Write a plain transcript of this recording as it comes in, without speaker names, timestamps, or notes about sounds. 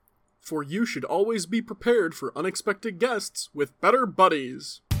for you should always be prepared for unexpected guests with Better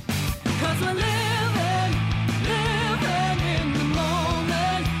Buddies. 'Cause we're living in the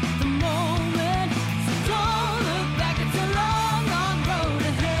moment, so don't look back, it's a long, long road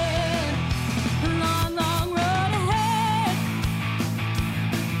ahead, long road ahead.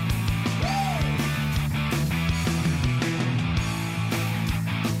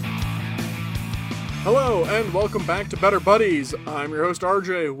 Hello, and welcome back to Better Buddies. I'm your host,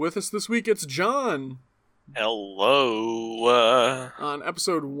 RJ. With us this week, it's John. Hello. On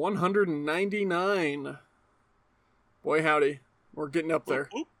episode 199. Boy, howdy. We're getting up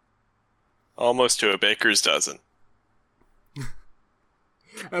there. Almost to a baker's dozen.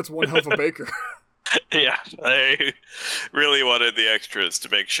 That's one hell of a baker. Yeah, I really wanted the extras to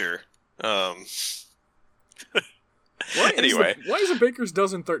make sure. Anyway. Why is a baker's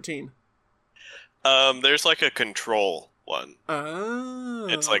dozen 13? There's like a control one. Oh.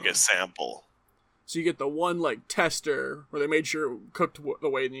 It's like a sample. So you get the one, like, tester, where they made sure it cooked the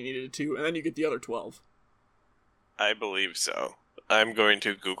way they needed it to, and then you get the other 12. I believe so. I'm going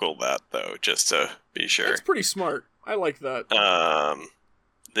to Google that, though, just to be sure. That's pretty smart. I like that.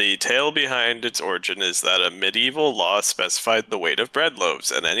 The tale behind its origin is that a medieval law specified the weight of bread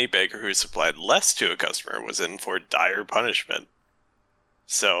loaves, and any baker who supplied less to a customer was in for dire punishment.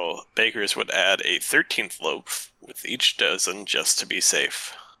 So, bakers would add a 13th loaf with each dozen just to be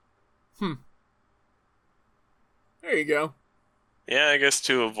safe. There you go. Yeah, I guess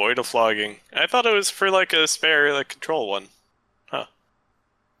to avoid a flogging. I thought it was for like a spare, like, control one. Huh.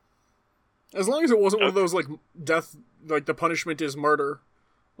 As long as it wasn't one of those, like, death, like, the punishment is murder.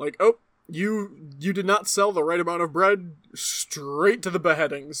 Like, oh, you did not sell the right amount of bread, straight to the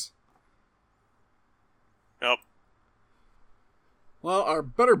beheadings. Yep. Well, our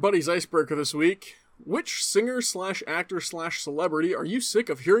Better Buddies icebreaker this week. Which singer/actor/celebrity are you sick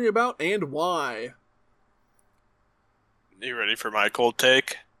of hearing about, and why? You ready for my cold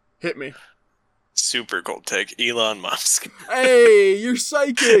take? Hit me. Super cold take. Elon Musk. Hey, you're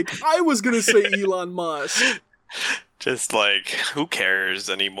psychic! I was gonna say Elon Musk. Just like, who cares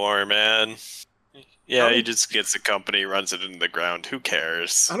anymore, man? Yeah, he just gets a company, runs it into the ground. Who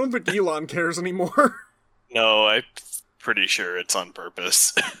cares? I don't think Elon cares anymore. No, I'm pretty sure it's on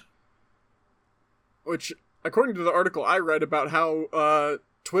purpose. Which, according to the article I read about how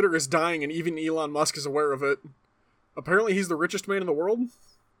Twitter is dying and even Elon Musk is aware of it, apparently he's the richest man in the world?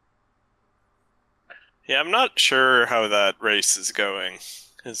 Yeah, I'm not sure how that race is going.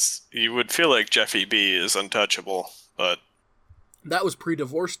 You would feel like Jeffy B is untouchable, but... That was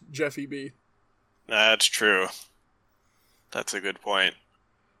pre-divorced Jeffy B. That's true. That's a good point.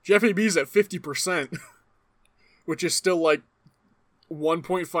 Jeffy B's at 50%, which is still like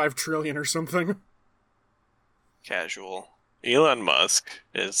 1.5 trillion or something. Casual. Elon Musk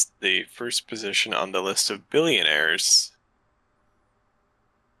is the first position on the list of billionaires.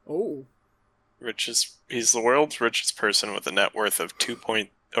 Oh. He's the world's richest person with a net worth of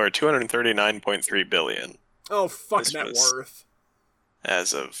 239.3 billion. Oh, fuck net worth.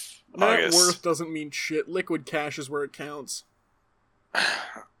 As of net August. Worth doesn't mean shit. Liquid cash is where it counts.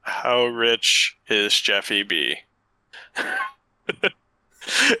 How rich is Jeffy B?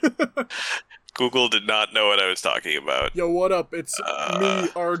 Google did not know what I was talking about. Yo, what up? It's me,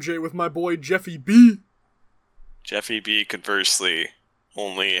 RJ, with my boy Jeffy B. Jeffy B, conversely,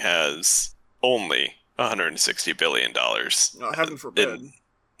 only has $160 billion heaven forbid. in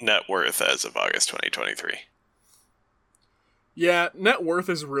net worth as of August 2023. Yeah, net worth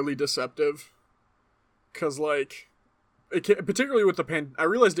is really deceptive. Because, like, particularly with I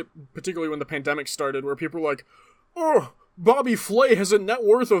realized it particularly when the pandemic started, where people were like, oh, Bobby Flay has a net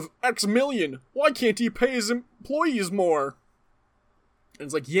worth of X million. Why can't he pay his employees more? And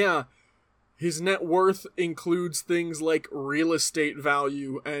it's like, yeah, his net worth includes things like real estate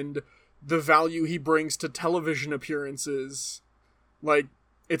value and the value he brings to television appearances. Like,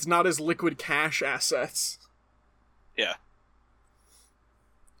 it's not his liquid cash assets. Yeah.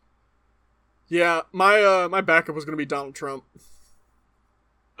 Yeah, my backup was going to be Donald Trump.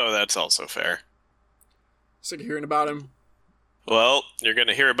 Oh, that's also fair. Sick of hearing about him. Well, you're going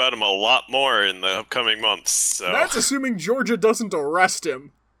to hear about him a lot more in the upcoming months, so... That's assuming Georgia doesn't arrest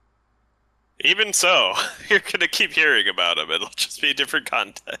him. Even so, you're going to keep hearing about him. It'll just be a different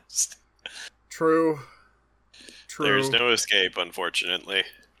context. True. There's no escape, unfortunately.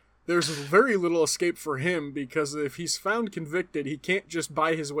 There's very little escape for him, because if he's found convicted, he can't just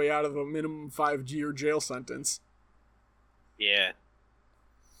buy his way out of a minimum 5-year jail sentence. Yeah.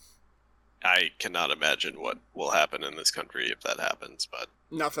 I cannot imagine what will happen in this country if that happens, but...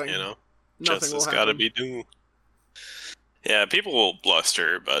 Nothing. You know, Nothing justice will gotta happen. be due. Yeah, people will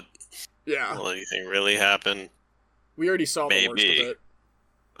bluster, but Yeah, will anything really happen? we already saw the worst of Maybe. it.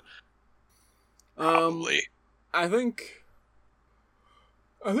 Probably. I think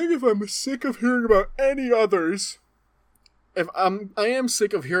if I'm sick of hearing about any others, if I am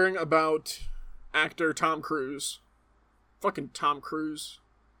sick of hearing about actor Tom Cruise. Fucking Tom Cruise.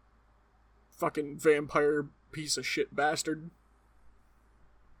 Fucking vampire piece of shit bastard.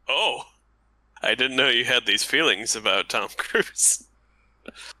 Oh, I didn't know you had these feelings about Tom Cruise.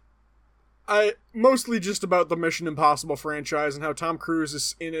 I mostly just about the Mission Impossible franchise and how Tom Cruise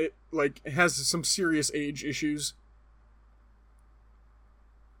is in it, like, has some serious age issues.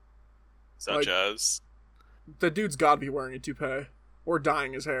 Such as? The dude's gotta be wearing a toupee. Or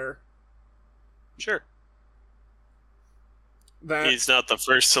dyeing his hair. Sure. That, He's not the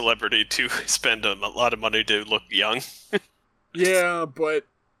first celebrity to spend a lot of money to look young. yeah, but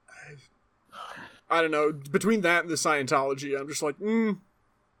I don't know. Between that and the Scientology, I'm just like,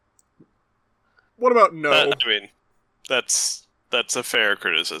 what about no? I mean, that's a fair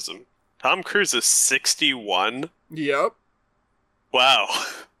criticism. Tom Cruise is 61? Yep. Wow.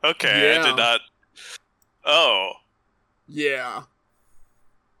 Okay, Yeah. I did not... Oh. Yeah.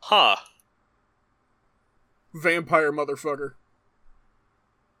 Huh. Vampire motherfucker.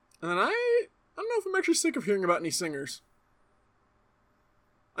 And I don't know if I'm actually sick of hearing about any singers.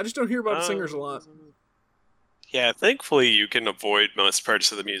 I just don't hear about singers a lot. Yeah, thankfully you can avoid most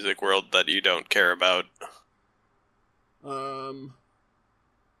parts of the music world that you don't care about.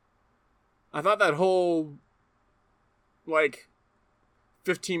 I thought that whole, like,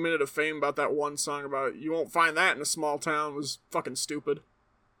 15-minute of fame about that one song about you won't find that in a small town was fucking stupid.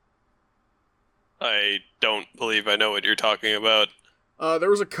 I don't believe I know what you're talking about. There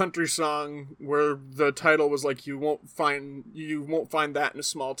was a country song where the title was like you won't find that in a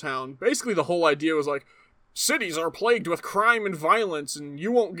small town. Basically the whole idea was like cities are plagued with crime and violence and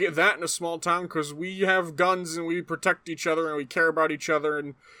you won't get that in a small town because we have guns and we protect each other and we care about each other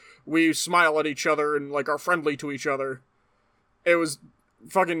and we smile at each other and like are friendly to each other. It was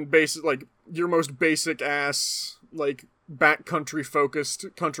fucking basic, like your most basic ass like backcountry focused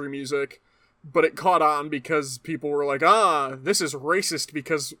country music. But it caught on because people were like, this is racist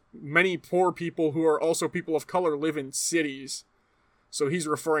because many poor people who are also people of color live in cities. So he's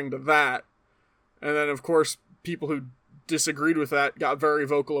referring to that. And then, of course, people who disagreed with that got very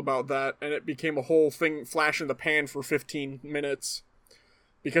vocal about that, and it became a whole thing, flash in the pan for 15 minutes.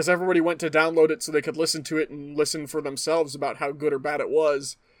 Because everybody went to download it so they could listen to it and listen for themselves about how good or bad it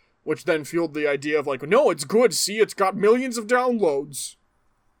was. Which then fueled the idea of like, no, it's good, see, it's got millions of downloads.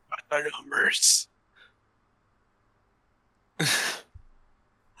 The numbers.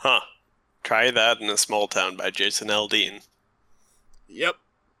 Huh. Try That in a Small Town by Jason Aldean. Yep.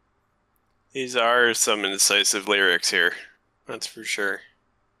 These are some incisive lyrics here. That's for sure.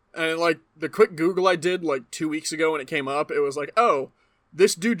 And like the quick Google I did like 2 weeks ago when it came up, it was like, oh,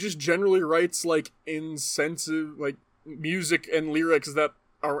 this dude just generally writes like insensitive like music and lyrics that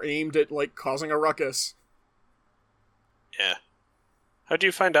are aimed at like causing a ruckus. Yeah. How'd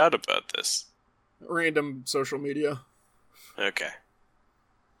you find out about this? Random social media. Okay.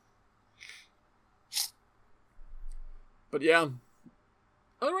 But yeah.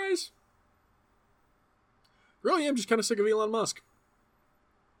 Otherwise, really am just kind of sick of Elon Musk.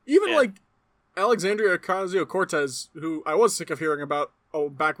 Even like Alexandria Ocasio-Cortez, who I was sick of hearing about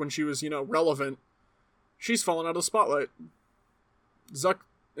back when she was, relevant, she's fallen out of the spotlight. Zuck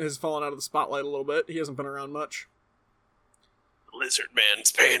has fallen out of the spotlight a little bit. He hasn't been around much. Lizard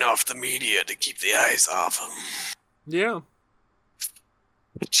Man's paying off the media to keep the eyes off him. Yeah.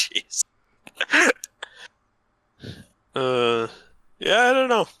 Jeez. Yeah, I don't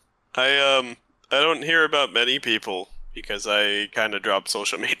know. I don't hear about many people because I kind of dropped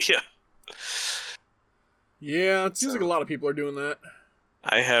social media. Yeah, it seems like a lot of people are doing that.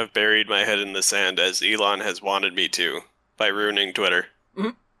 I have buried my head in the sand as Elon has wanted me to by ruining Twitter.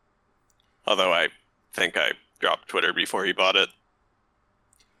 Mhm. Although I think I dropped Twitter before he bought it.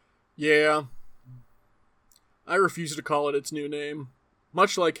 Yeah. I refuse to call it its new name.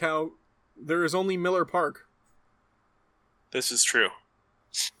 Much like how there is only Miller Park. This is true.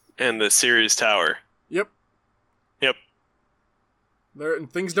 And the Sears Tower. Yep. Yep.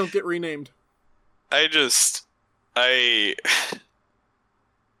 And things don't get renamed. I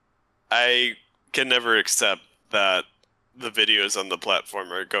can never accept that the videos on the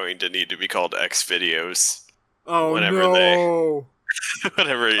platform are going to need to be called X videos. Oh, Whenever no.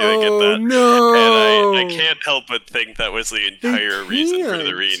 whenever you Oh, get that. no. And I can't help but think that was the entire reason for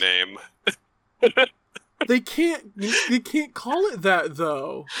the rename. They can't call it that,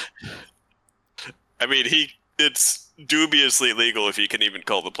 though. I mean, it's dubiously legal if you can even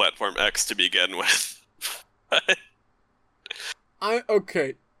call the platform X to begin with.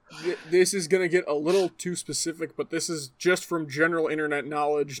 Okay. This is gonna get a little too specific, but this is just from general internet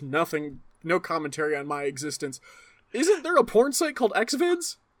knowledge. Nothing, no commentary on my existence. Isn't there a porn site called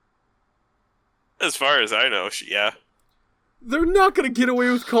Xvids? As far as I know, yeah. They're not gonna get away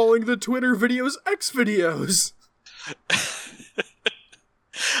with calling the Twitter videos X videos.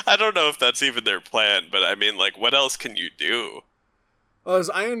 I don't know if that's even their plan, but I mean, like, what else can you do? As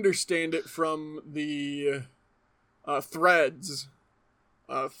I understand it from the threads,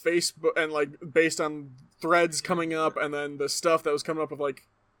 Facebook, and like based on threads coming up, and then the stuff that was coming up with like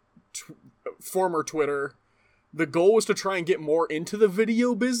former Twitter, the goal was to try and get more into the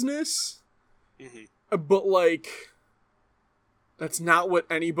video business. Mm-hmm. But like, that's not what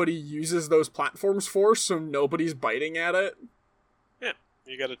anybody uses those platforms for, so nobody's biting at it. Yeah,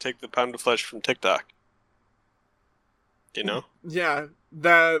 you gotta take the pound of flesh from TikTok. You know? Yeah,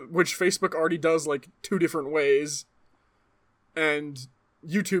 which Facebook already does like 2 different ways. And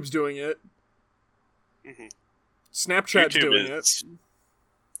YouTube's doing it. Mm-hmm. Snapchat's doing it.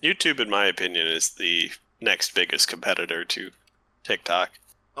 YouTube, in my opinion, is the next biggest competitor to TikTok.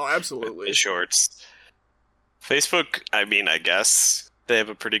 Oh, absolutely. The shorts. Facebook, I mean, I guess they have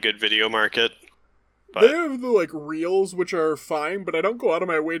a pretty good video market. But they have the like reels, which are fine, but I don't go out of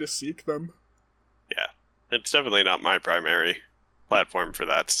my way to seek them. Yeah, it's definitely not my primary platform for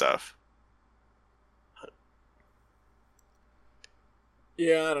that stuff.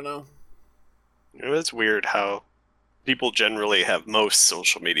 Yeah, I don't know. It's weird how people generally have most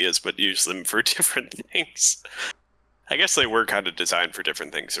social medias but use them for different things. I guess they were kind of designed for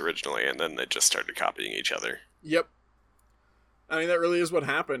different things originally, and then they just started copying each other. Yep. I mean, that really is what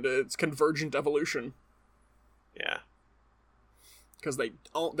happened. It's convergent evolution. Yeah. Because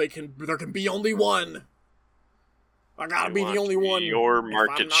there can be only one. I gotta be the only one. Your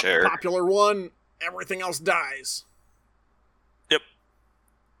market if I'm not share. The popular one, everything else dies. Yep.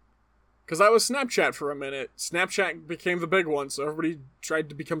 Because I was Snapchat for a minute. Snapchat became the big one, so everybody tried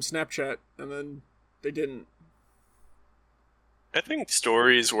to become Snapchat, and then they didn't. I think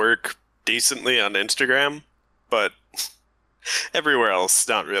stories work decently on Instagram, but everywhere else,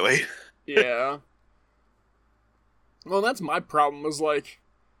 not really. Yeah. Well, that's my problem, was like,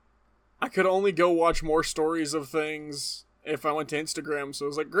 I could only go watch more stories of things if I went to Instagram, so it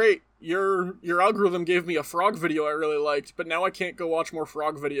was like, great, your algorithm gave me a frog video I really liked, but now I can't go watch more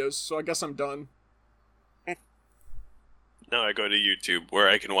frog videos, so I guess I'm done. Now I go to YouTube, where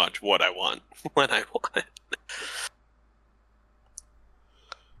I can watch what I want, when I want.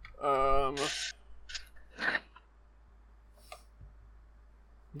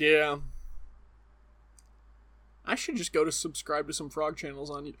 Yeah. I should just go to subscribe to some frog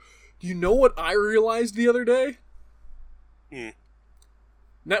channels on YouTube. Do you know what I realized the other day?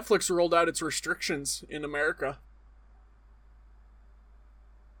 Netflix rolled out its restrictions in America.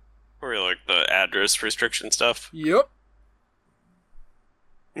 Or like the address restriction stuff? Yep.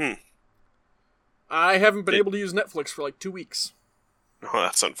 I haven't been able to use Netflix for like 2 weeks. Oh,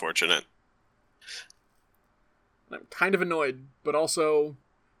 that's unfortunate. I'm kind of annoyed, but also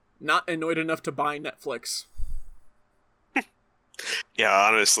not annoyed enough to buy Netflix. Yeah,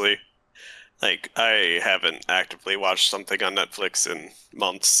 honestly. Like, I haven't actively watched something on Netflix in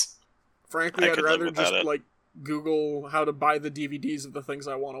months. Frankly, I'd rather just, like, Google how to buy the DVDs of the things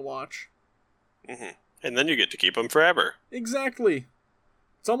I want to watch. Mm-hmm. And then you get to keep them forever. Exactly.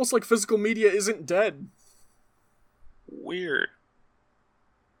 It's almost like physical media isn't dead. Weird.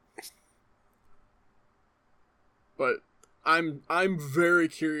 But I'm very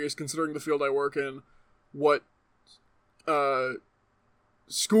curious, considering the field I work in, what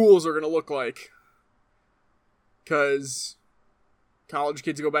schools are going to look like. Because college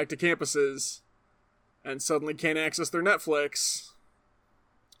kids go back to campuses and suddenly can't access their Netflix.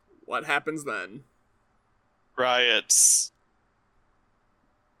 What happens then? Riots.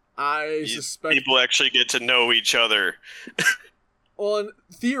 I suspect people actually get to know each other. Well, and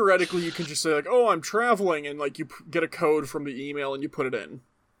theoretically, you can just say, like, oh, I'm traveling, and, like, you get a code from the email and you put it in.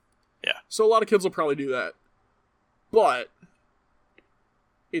 Yeah. So a lot of kids will probably do that. But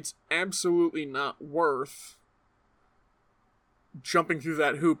it's absolutely not worth jumping through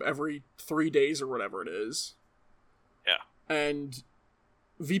that hoop every 3 days or whatever it is. Yeah. And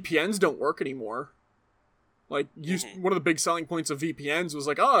VPNs don't work anymore. Like, one of the big selling points of VPNs was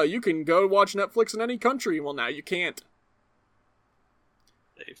like, oh, you can go watch Netflix in any country. Well, now you can't.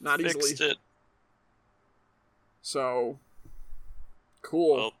 They Not fixed easily. it. So,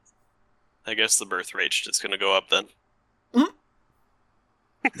 cool. Well, I guess the birth rate's just gonna go up then.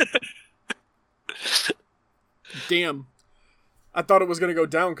 Damn. I thought it was going to go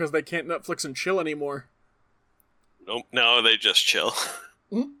down because they can't Netflix and chill anymore. Nope, no, they just chill.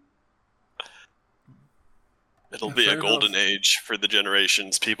 Mm. It'll Yeah, be fair a golden enough. age for the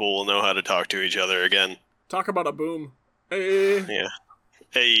generations. People will know how to talk to each other again. Talk about a boom. Hey. Yeah.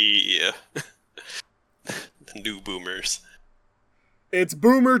 Hey, the new boomers. It's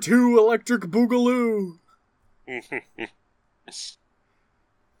Boomer 2 Electric Boogaloo.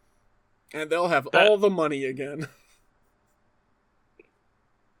 And they'll have all the money again.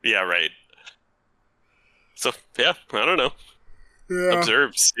 Yeah, right. So, yeah, I don't know. Yeah.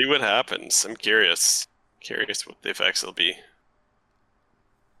 Observe, see what happens. I'm curious. Curious what the effects will be.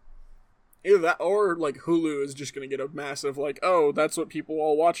 Either that or, like, Hulu is just going to get a massive, like, oh, that's what people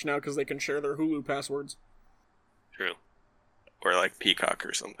all watch now because they can share their Hulu passwords. True. Or like Peacock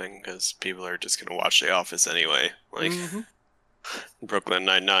or something, because people are just going to watch The Office anyway. Like Brooklyn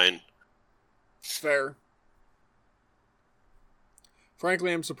Nine-Nine. Fair.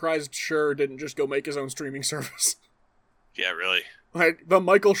 Frankly, I'm surprised Schur didn't just go make his own streaming service. Yeah, really. Like, the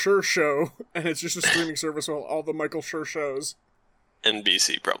Michael Schur Show, and it's just a streaming service with all the Michael Schur shows.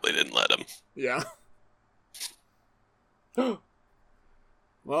 NBC probably didn't let him. Yeah.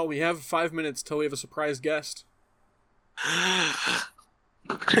 Well, we have 5 minutes till we have a surprise guest.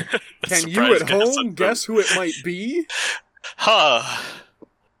 Can you at home guess who it might be? Huh.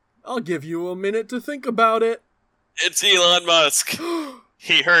 I'll give you a minute to think about it. It's Elon Musk.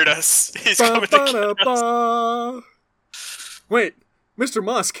 He heard us. He's coming to get us. Ba-ba-da-ba. Wait, Mr.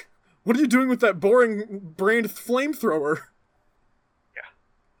 Musk, what are you doing with that boring-brained flamethrower?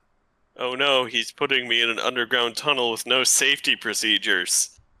 Oh no, he's putting me in an underground tunnel with no safety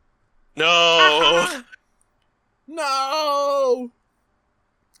procedures. No! No!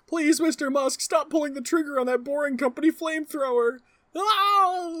 Please, Mr. Musk, stop pulling the trigger on that boring company flamethrower.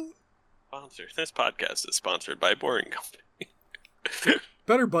 Oh! Sponsor. This podcast is sponsored by Boring Company.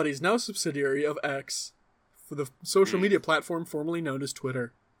 Better Buddies, now a subsidiary of X, for the social media platform formerly known as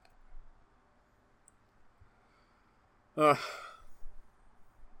Twitter.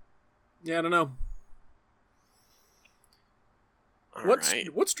 Yeah, I don't know.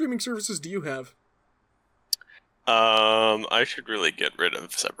 What streaming services do you have? I should really get rid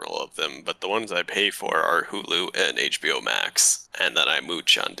of several of them, but the ones I pay for are Hulu and HBO Max, and then I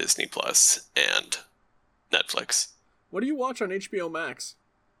mooch on Disney Plus and Netflix. What do you watch on HBO Max?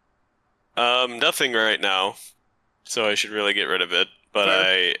 Nothing right now, so I should really get rid of it.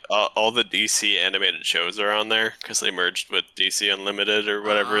 But all the DC animated shows are on there because they merged with DC Unlimited or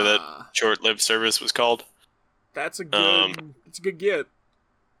whatever that short-lived service was called. That's a good. It's a good get.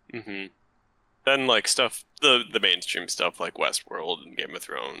 Mm-hmm. Then like stuff, the mainstream stuff like Westworld and Game of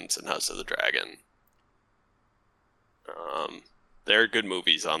Thrones and House of the Dragon. There are good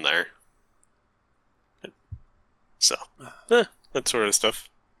movies on there. So, that sort of stuff.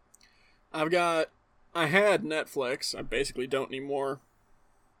 I had Netflix. I basically don't anymore.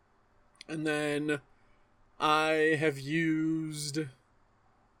 And then I have used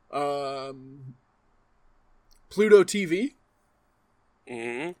Pluto TV.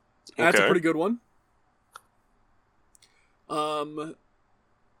 Mm-hmm. That's a pretty good one. And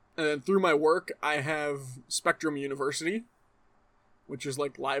then through my work, I have Spectrum University, which is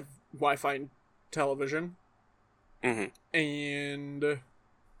like live Wi-Fi television. Mm-hmm. And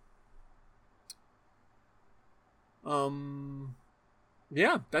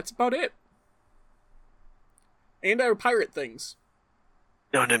yeah, that's about it. And I pirate things.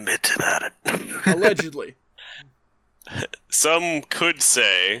 Don't admit to that. Allegedly. Some could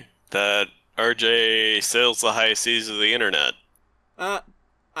say that RJ sails the high seas of the internet.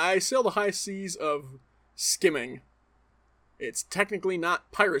 I sail the high seas of skimming. It's technically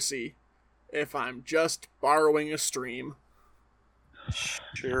not piracy if I'm just borrowing a stream.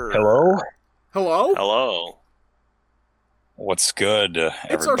 Sure. Hello? Hello? Hello. What's good,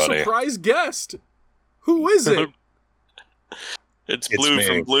 It's our everybody? surprise guest. Who is it? It's It's Blue me.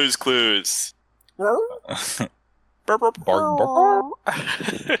 from Blue's Clues. Bark, bark.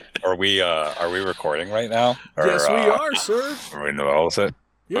 Are we recording right now? Or, Yes, we are, sir. Are we in the middle of it?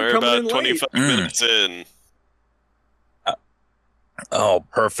 You're We're coming about in late. 25 minutes in. Oh,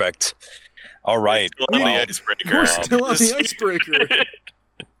 perfect. All right. Still on the Well, icebreaker. We're still on the icebreaker.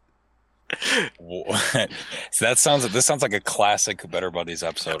 so this sounds like a classic Better Buddies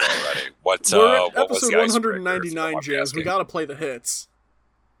episode already. We're at What was episode the icebreaker, 199, if you don't mind me Jazz. We asking? gotta play the hits.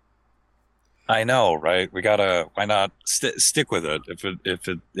 I know, right? We gotta. Why not stick with it? If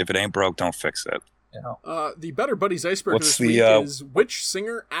it ain't broke, don't fix it. You know. The Better Buddies icebreaker What's this the, week is which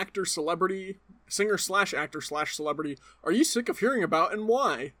singer, actor, celebrity, singer/actor/celebrity are you sick of hearing about and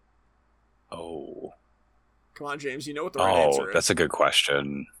why? Oh. Come on, James. You know what the right answer is. That's a good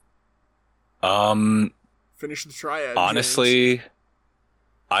question. Finish the triad. Honestly,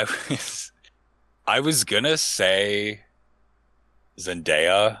 James. I was gonna say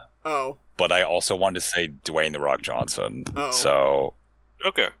Zendaya, but I also wanted to say Dwayne The Rock Johnson. So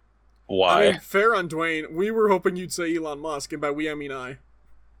Okay. why? I mean, fair on Dwayne. We were hoping you'd say Elon Musk, and by we I mean I.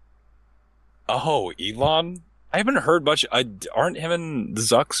 Oh, Elon? I haven't heard much. Aren't him and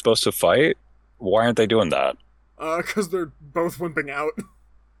Zuck supposed to fight? Why aren't they doing that? Because they're both wimping out.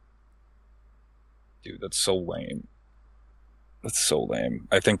 Dude, that's so lame. That's so lame.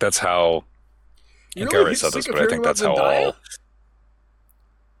 I think that's how... I think I really already said this, sick of but I hearing think that's about how Zendaya? all...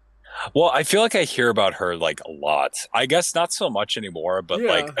 Well, I feel like I hear about her, like, a lot. I guess not so much anymore, but,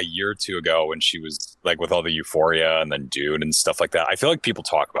 Yeah. like, a year or two ago when she was, like, with all the Euphoria and then Dune and stuff like that, I feel like people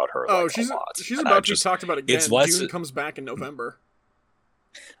talk about her, like, she's a lot. she's And about to be talked about again. it's less- Dune comes back in November.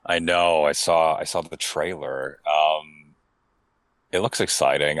 I know. I saw the trailer. It looks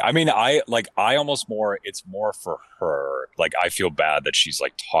exciting. I mean, it's more for her. Like, I feel bad that she's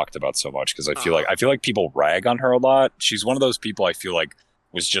like talked about so much because I feel like people rag on her a lot. She's one of those people I feel like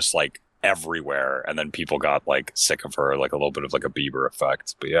was just like everywhere, and then people got like sick of her, like a little bit of like a Bieber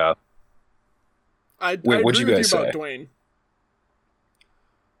effect. But yeah. I Wait, agree what'd you with guys you about say? Dwayne.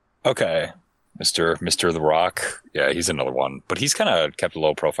 Okay. Mr. The Rock. Yeah, he's another one. But he's kind of kept a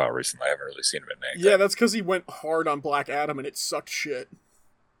low profile recently. I haven't really seen him in anything. Yeah, that's because he went hard on Black Adam and it sucked shit.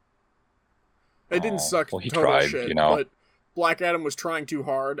 It didn't suck well, he total tried, shit, you know. but Black Adam was trying too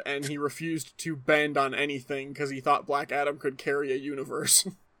hard and he refused to bend on anything because he thought Black Adam could carry a universe.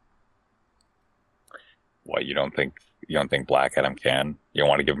 What, you don't think Black Adam can? You don't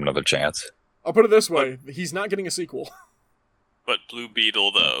want to give him another chance? I'll put it this way, he's not getting a sequel. But Blue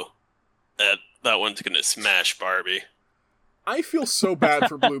Beetle, though, that one's gonna smash Barbie. I feel so bad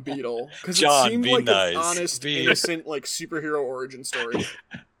for Blue Beetle because it John, seemed be like nice. an honest, innocent, like superhero origin story.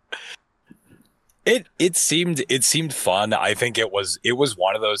 It seemed fun. I think it was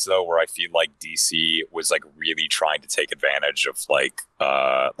one of those though where I feel like DC was like really trying to take advantage of like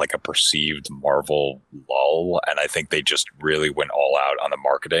a perceived Marvel lull, and I think they just really went all out on the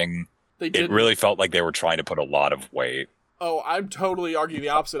marketing. It really felt like they were trying to put a lot of weight. Oh, I'd totally argue the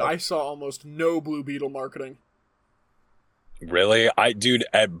opposite. I saw almost no Blue Beetle marketing. Really?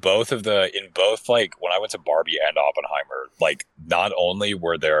 In both like when I went to Barbie and Oppenheimer, like not only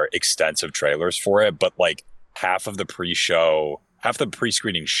were there extensive trailers for it, but like half the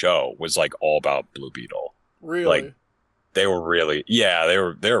pre-screening show was like all about Blue Beetle. Really? Like they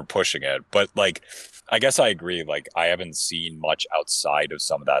were pushing it, but like I guess I agree. Like I haven't seen much outside of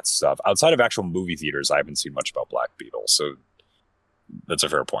some of that stuff. Outside of actual movie theaters, I haven't seen much about Black Beetle. So that's a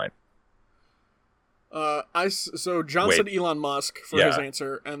fair point. So John said Elon Musk for his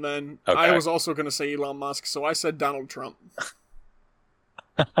answer, and then I was also going to say Elon Musk, so I said Donald Trump.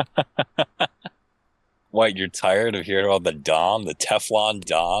 What, you're tired of hearing about the Teflon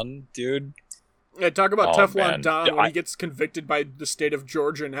Don, dude? Yeah, talk about Teflon man. Don when he gets convicted by the state of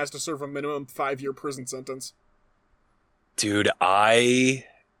Georgia and has to serve a minimum 5-year prison sentence. Dude, I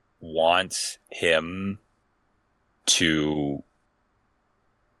want him to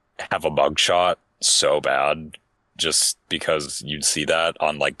have a mugshot so bad, just because you'd see that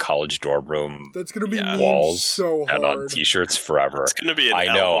on like college dorm room That's gonna be walls so hard. and on t-shirts forever. It's gonna be an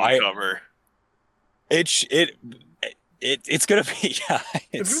album cover. It's gonna be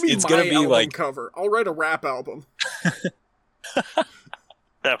it's gonna be my album like cover. I'll write a rap album.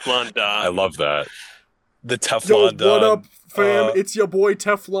 Teflon Don. I love that. The Teflon Don. What up, fam? It's your boy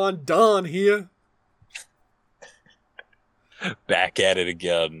Teflon Don here. Back at it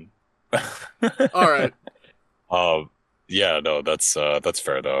again. All right. Yeah, no, that's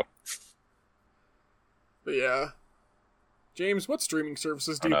fair though. But yeah. James, what streaming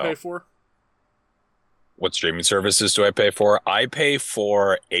services do you pay for? What streaming services do I pay for? I pay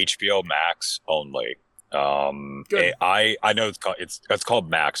for HBO Max only. Good. I know it's called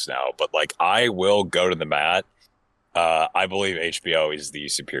Max now, but like I will go to the mat. I believe HBO is the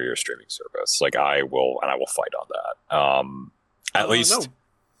superior streaming service. Like I will fight on that. At least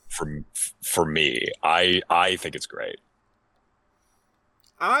for me, I think it's great.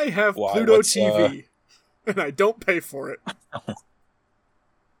 I have Pluto TV, and I don't pay for it.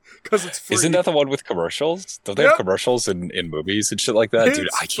 Because it's free. Isn't that the one with commercials? Don't they have commercials in movies and shit like that? Dude,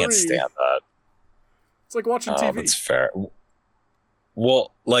 I can't stand that. It's like watching TV. That's fair.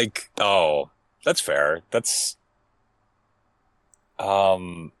 Well, like, that's fair. That's,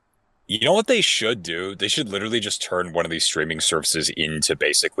 you know what they should do? They should literally just turn one of these streaming services into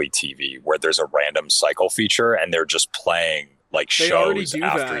basically TV, where there's a random cycle feature and they're just playing like shows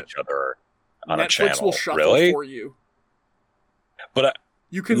after each other. on a Netflix channel. will shuffle Really? for you. But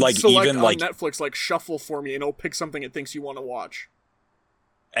You can like, select even, on like- Netflix, like, shuffle for me, and it'll pick something it thinks you want to watch.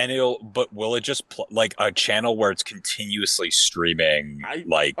 but will it just like a channel where it's continuously streaming?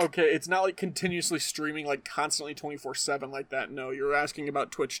 Okay, it's not like continuously streaming, like constantly 24/7 like that. No, you're asking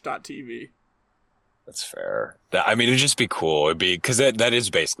about Twitch.tv. That's fair. I mean, it'd just be cool. It'd be because that is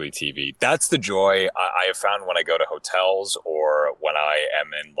basically TV. That's the joy I have found when I go to hotels or when I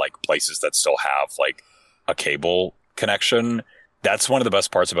am in like places that still have like a cable connection. That's one of the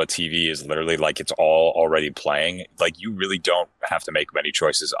best parts about TV is literally like it's all already playing. Like you really don't have to make many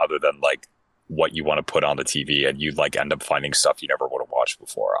choices other than like what you want to put on the TV, and you like end up finding stuff you never would have watched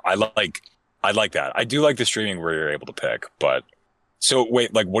before. I like that. I do like the streaming where you're able to pick. But so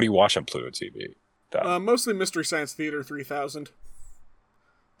wait, like what do you watch on Pluto TV? Mostly Mystery Science Theater 3000.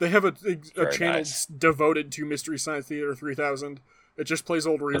 They have a Very channel nice. devoted to Mystery Science Theater 3000. It just plays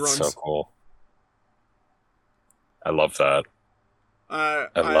old reruns. That's so cool. I love that.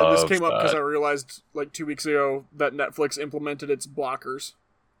 This love came up because that. I realized like 2 weeks ago that Netflix implemented its blockers.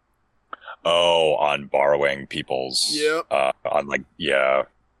 Oh, on borrowing people's. Yep. On like yeah.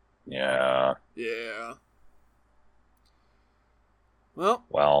 Yeah.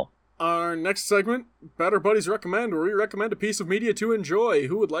 Well, our next segment, Better Buddies Recommend, where we recommend a piece of media to enjoy.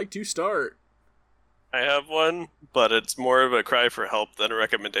 Who would like to start? I have one, but it's more of a cry for help than a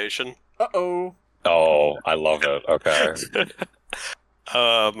recommendation. Uh-oh. Oh, I love it. Okay.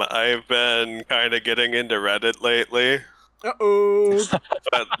 I've been kind of getting into Reddit lately, Uh-oh.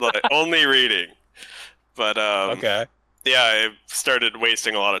 but like, only reading. But Okay. yeah, I've started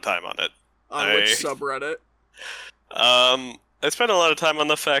wasting a lot of time on it. On which subreddit? I spent a lot of time on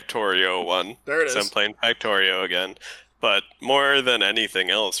the Factorio one. There it So I'm is. playing Factorio again. But more than anything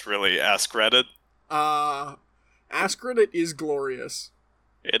else, really, AskReddit. AskReddit is glorious.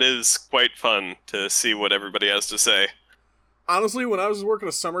 It is quite fun to see what everybody has to say. Honestly, when I was working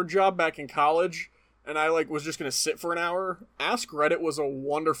a summer job back in college, and I like was just gonna sit for an hour, AskReddit was a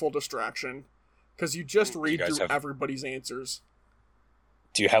wonderful distraction. Because you just read guys through have- everybody's answers.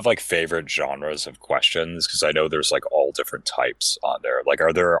 Do you have like favorite genres of questions? Because I know there's like all different types on there. Like,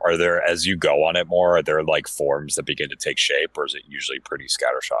 are there as you go on it more? Are there like forms that begin to take shape, or is it usually pretty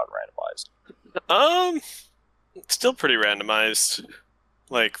scattershot and randomized? Still pretty randomized.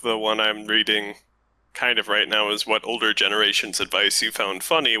 Like the one I'm reading kind of right now is what older generation's advice you found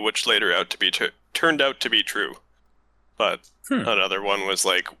funny, which later turned out to be true. But another one was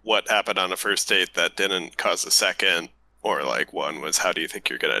like, what happened on a first date that didn't cause a second? Or like one was, how do you think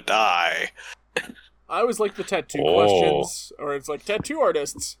you're gonna die? I always like the tattoo Oh. questions, or it's like, tattoo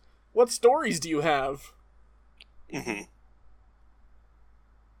artists, what stories do you have? Mm-hmm.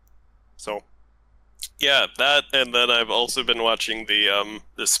 So, yeah, that, and then I've also been watching the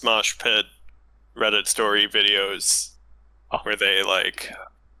Smosh Pit Reddit story videos, where they like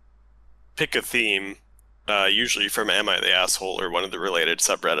pick a theme, usually from Am I the Asshole or one of the related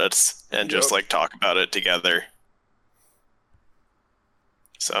subreddits, and just Yep. like talk about it together.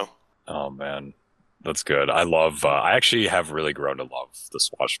 So, Oh man, that's good. I love. I actually have really grown to love the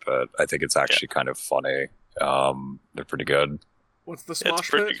Swash Pit. I think it's actually kind of funny. They're pretty good. What's the it's Smosh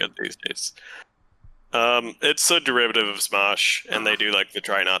pretty Pit? good these days. It's a derivative of Smosh, and they do like the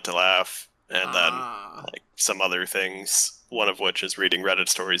try not to laugh, and then like some other things. One of which is reading Reddit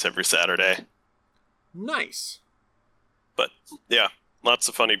stories every Saturday. Nice. But yeah, lots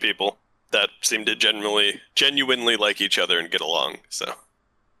of funny people that seem to genuinely like each other and get along. So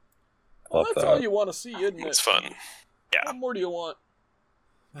Love That's that. all you want to see, isn't it's it? fun. Yeah. What more do you want?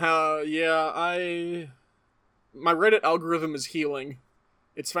 My Reddit algorithm is healing.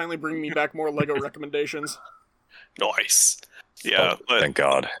 It's finally bringing me back more Lego recommendations. Nice. Yeah. Thank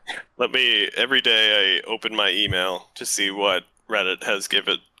God. Let me every day I open my email to see what Reddit has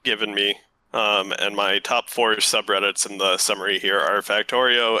given me. And my top 4 subreddits in the summary here are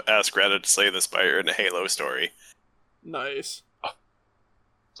Factorio, AskReddit, Slay the Spire, and Halo Story. Nice.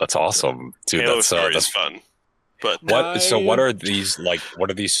 That's awesome, dude. Halo That's Story that's is fun. But what. So what are these like?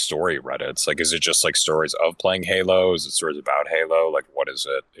 What are these story Reddits? Like, is it just like stories of playing Halo? Is it stories about Halo? Like, what is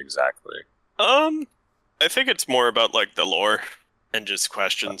it exactly? I think it's more about like the lore and just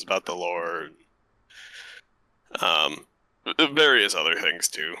questions about the lore. Various other things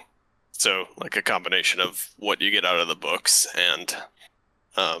too. So like a combination of what you get out of the books and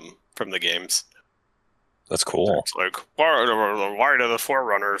from the games. That's cool. It's like why do the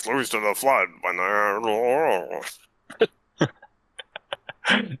Forerunners lose to the Flood when they're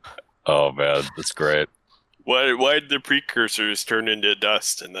Oh man, that's great. why'd the precursors turn into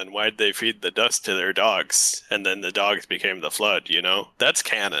dust, and then why'd they feed the dust to their dogs, and then the dogs became the Flood? You know, that's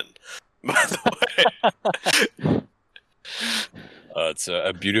canon. By the way, It's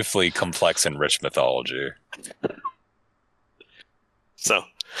a beautifully complex and rich mythology. so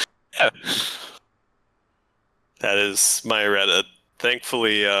yeah, that is my Reddit.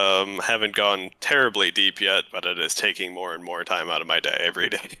 Thankfully, haven't gone terribly deep yet, but it is taking more and more time out of my day every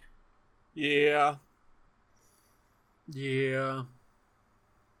day. Yeah. Yeah.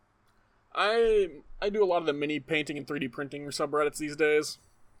 I do a lot of the mini painting and 3D printing subreddits these days.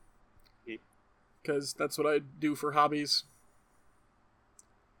 Because that's what I do for hobbies.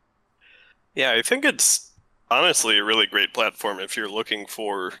 Yeah, I think it's honestly a really great platform if you're looking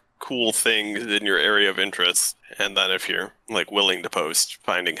for cool things in your area of interest, and then if you're like willing to post,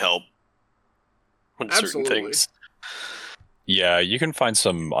 finding help on certain Absolutely. things. Yeah, you can find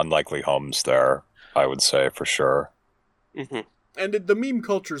some unlikely homes there, I would say, for sure. Hmm. And the meme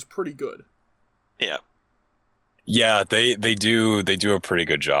culture is pretty good. Yeah. Yeah, they do a pretty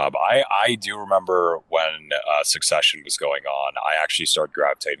good job. I do remember when Succession was going on. I actually started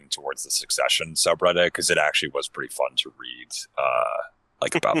gravitating towards the Succession subreddit because it actually was pretty fun to read,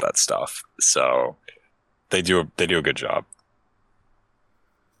 like about that stuff. So they do a good job.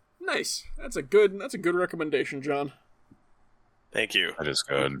 Nice. That's a good recommendation, John. Thank you. That is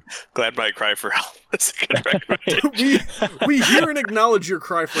good. Glad my cry for help was a good recommendation. we hear and acknowledge your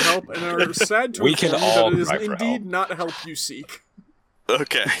cry for help and are sad to We can inform you all that it is cry for indeed help. not help you seek.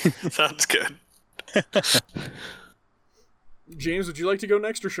 Okay, sounds good. James, would you like to go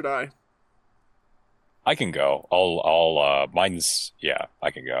next or should I? I can go. I'll mine's yeah,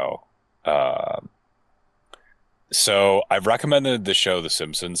 I can go. So I've recommended the show The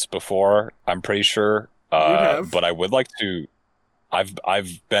Simpsons before, I'm pretty sure. You have. But I would like to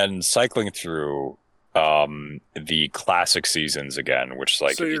I've been cycling through the classic seasons again, which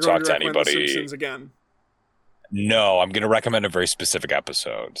like So if you're you going talk to to recommend The anybody. Simpsons again. No, I'm going to recommend a very specific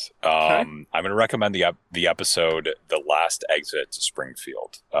episode. I'm going to recommend the episode "The Last Exit to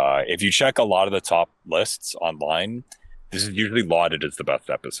Springfield." If you check a lot of the top lists online, this is usually lauded as the best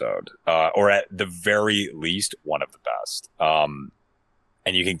episode, or at the very least one of the best.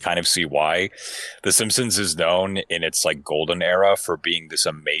 And you can kind of see why. The Simpsons is known in its like golden era for being this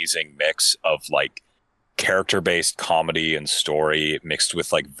amazing mix of like character-based comedy and story mixed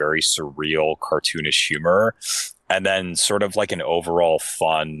with like very surreal cartoonish humor, and then sort of like an overall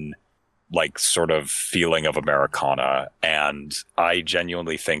fun like sort of feeling of Americana. And I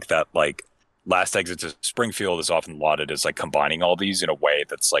genuinely think that like Last Exit to Springfield is often lauded as like combining all these in a way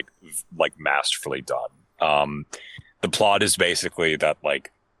that's like masterfully done. The plot is basically that like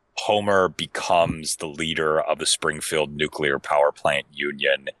Homer becomes the leader of the Springfield nuclear power plant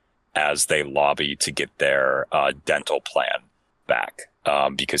union as they lobby to get their dental plan back,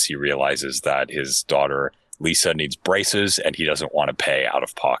 because he realizes that his daughter Lisa needs braces and he doesn't want to pay out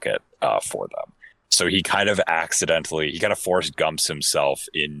of pocket for them. So he kind of Forrest Gumps himself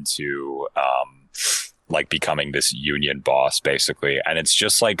into like becoming this union boss basically. And it's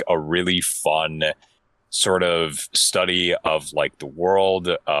just like a really fun sort of study of like the world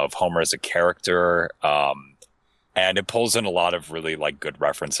of Homer as a character. And it pulls in a lot of really like good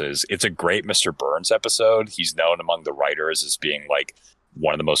references. It's a great Mr. Burns episode. He's known among the writers as being like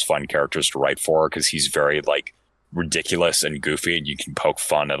one of the most fun characters to write for because he's very like ridiculous and goofy and you can poke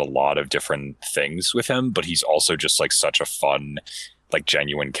fun at a lot of different things with him, but he's also just like such a fun, like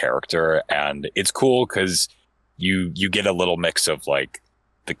genuine character. And it's cool because you get a little mix of like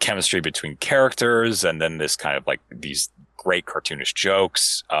the chemistry between characters and then this kind of like these great cartoonish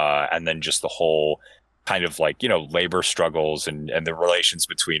jokes, and then just the whole kind of like, you know, labor struggles and the relations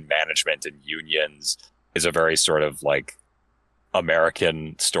between management and unions is a very sort of like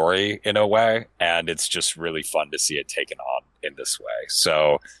American story in a way. And it's just really fun to see it taken on in this way.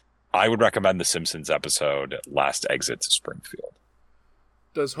 So I would recommend the Simpsons episode Last Exit to Springfield.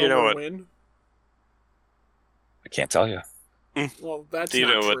 Does Homer You know what? win? I can't tell you. Well, that's Do you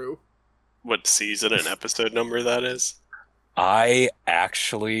not know true. What season and episode number that is? I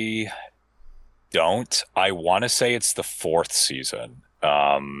actually don't. I want to say it's the 4th season.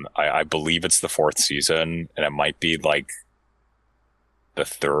 I believe it's the 4th season, and it might be like the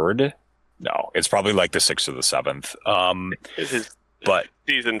 3rd. No, it's probably like the 6th or the 7th. It is But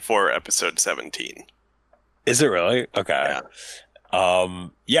season 4, episode 17. is it really? Okay. Yeah.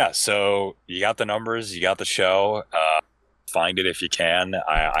 Yeah, so you got the numbers, you got the show. Find it if you can.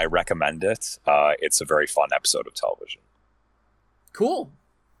 I recommend it. It's a very fun episode of television. Cool.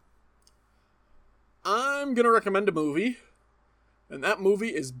 I'm gonna recommend a movie, and that movie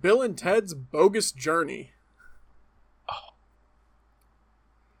is Bill and Ted's Bogus Journey.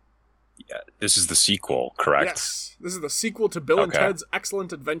 Yeah, this is the sequel, correct? Yes, this is the sequel to Bill and Okay. Ted's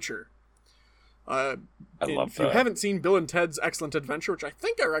Excellent Adventure. Uh, I love if you that. haven't seen Bill and Ted's Excellent Adventure, which I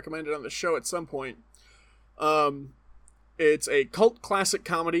think I recommended on the show at some point, it's a cult classic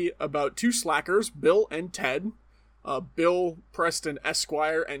comedy about two slackers, Bill and Ted, Bill Preston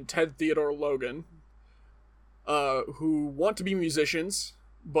Esquire and Ted Theodore Logan, who want to be musicians,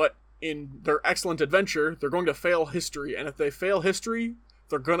 but in their excellent adventure, they're going to fail history, and if they fail history,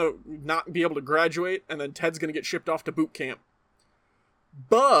 they're gonna not be able to graduate, and then Ted's gonna get shipped off to boot camp.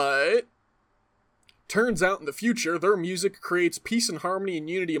 But turns out in the future, their music creates peace and harmony and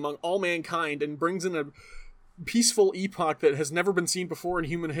unity among all mankind and brings in a peaceful epoch that has never been seen before in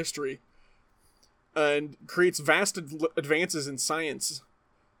human history, and creates vast advances in science.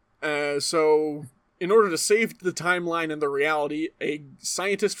 So, in order to save the timeline and the reality, a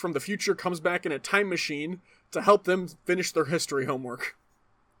scientist from the future comes back in a time machine to help them finish their history homework.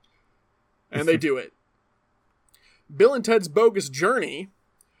 And they do it. Bill and Ted's Bogus Journey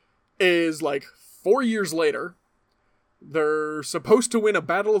is like 4 years later. They're supposed to win a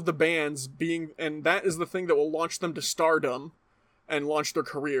battle of the bands, and that is the thing that will launch them to stardom and launch their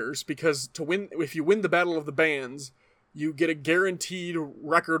careers, because if you win the battle of the bands, you get a guaranteed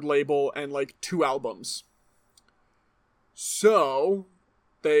record label and like 2 albums. So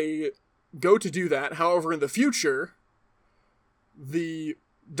they go to do that. However, in the future, the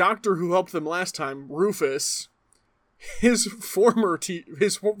doctor who helped them last time, Rufus, his former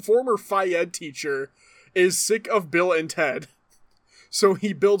Phi Ed teacher, is sick of Bill and Ted. So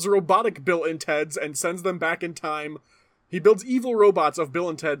he builds robotic Bill and Teds and sends them back in time. He builds evil robots of Bill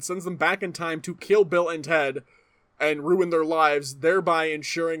and Ted, sends them back in time to kill Bill and Ted and ruin their lives, thereby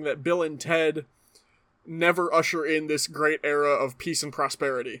ensuring that Bill and Ted never usher in this great era of peace and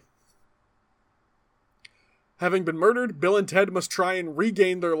prosperity. Having been murdered, Bill and Ted must try and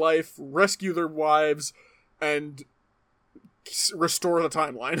regain their life, rescue their wives, and restore the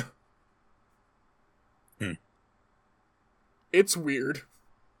timeline. It's weird.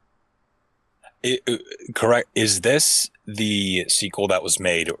 Correct. Is this the sequel that was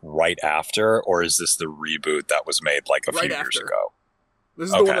made right after, or is this the reboot that was made like a few years ago? This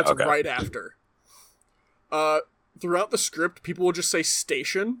is the one that's right after. Throughout the script, people will just say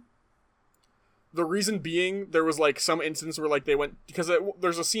station. The reason being, there was like some instance where like they went, because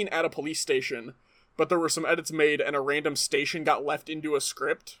there's a scene at a police station, but there were some edits made and a random station got left into a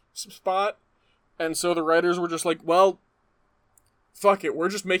script spot. And so the writers were just like, well, fuck it, we're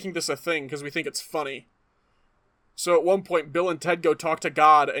just making this a thing because we think it's funny. So at one point, Bill and Ted go talk to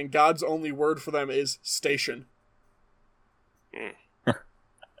God, and God's only word for them is station.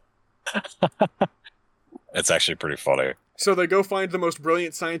 It's actually pretty funny. So they go find the most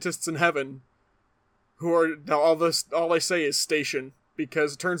brilliant scientists in heaven, who are all they say is station,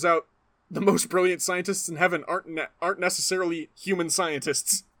 because it turns out the most brilliant scientists in heaven aren't necessarily human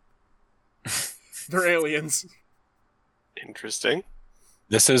scientists. They're aliens. Interesting.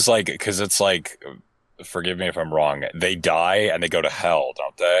 This is like, because it's like, forgive me if I'm wrong, they die and they go to hell,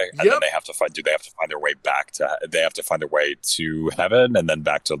 don't they? And then they have to find their way back to, they have to find their way to heaven and then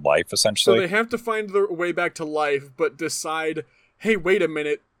back to life, essentially? So they have to find their way back to life, but decide, hey, wait a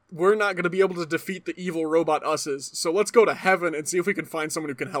minute, we're not going to be able to defeat the evil robot us's, so let's go to heaven and see if we can find someone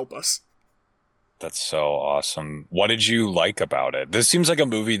who can help us. That's so awesome. What did you like about it? This seems like a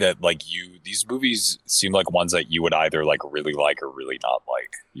movie that, like, these movies seem like ones that you would either, like, really like or really not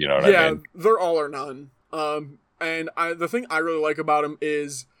like. You know what I mean? Yeah, they're all or none. And the thing I really like about them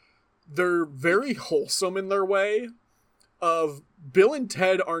is they're very wholesome in their way. Bill and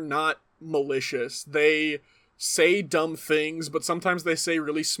Ted are not malicious. They say dumb things, but sometimes they say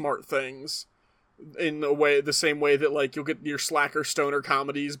really smart things. In the same way that, like, you'll get your slacker stoner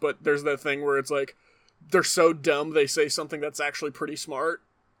comedies, but there's that thing where it's like, they're so dumb they say something that's actually pretty smart.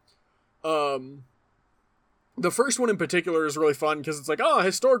 The first one in particular is really fun, because it's like,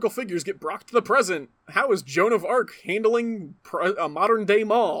 historical figures get brought to the present. How is Joan of Arc handling a modern day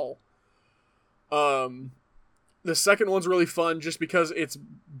mall? The second one's really fun just because it's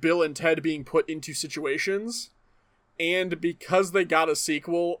Bill and Ted being put into situations. And because they got a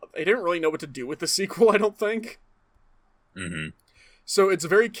sequel, they didn't really know what to do with the sequel, I don't think. Mm-hmm. So it's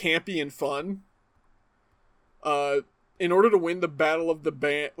very campy and fun. In order to win the battle of the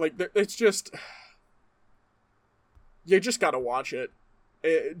band, like, it's just... You just gotta watch it.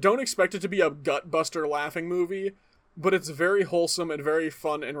 Don't expect it to be a gut-buster laughing movie, but it's very wholesome and very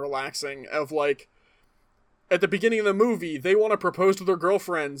fun and relaxing. Of, like, at the beginning of the movie, they want to propose to their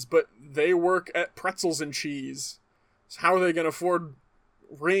girlfriends, but they work at Pretzels and Cheese. How are they going to afford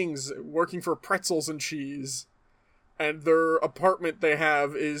rings working for pretzels and cheese? And their apartment they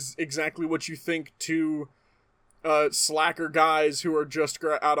have is exactly what you think two slacker guys who are just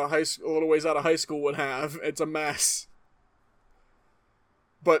out of a little ways out of high school would have. It's a mess.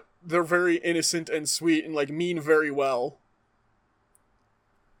 But they're very innocent and sweet and, like, mean very well.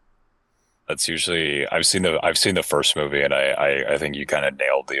 That's usually I've seen the first movie, and I think you kind of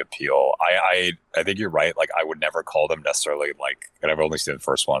nailed the appeal. I think you're right. Like, I would never call them necessarily, like, and I've only seen the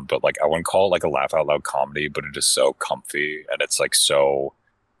first one, but, like, I wouldn't call it like a laugh out loud comedy, but it is so comfy, and it's like so.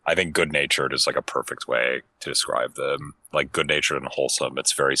 I think good natured is like a perfect way to describe them. Like, good natured and wholesome.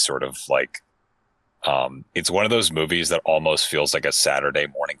 It's very sort of like. It's one of those movies that almost feels like a Saturday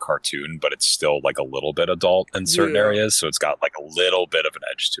morning cartoon, but it's still like a little bit adult in certain areas. So it's got like a little bit of an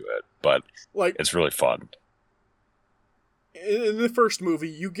edge to it, but like it's really fun. In the first movie,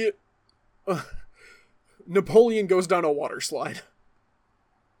 you get Napoleon goes down a water slide.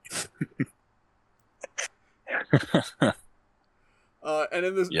 And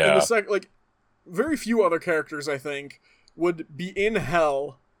in the second, like, very few other characters, I think, would be in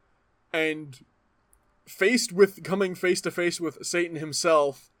hell and coming face to face with Satan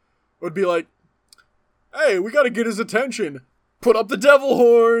himself, would be like, hey, we gotta get his attention. Put up the devil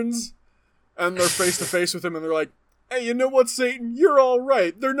horns. And they're face to face with him, and they're like, hey, you know what, Satan? You're all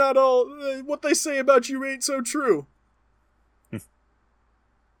right. They're not all... what they say about you ain't so true.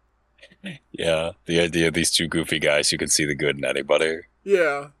 Yeah, the idea of these two goofy guys who can see the good in anybody.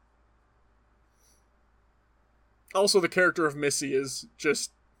 Yeah. Also, the character of Missy is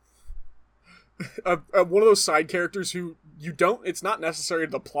just... one of those side characters who you don't... It's not necessary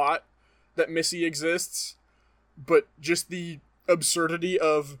to the plot that Missy exists, but just the absurdity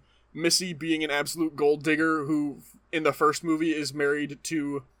of Missy being an absolute gold digger who, in the first movie, is married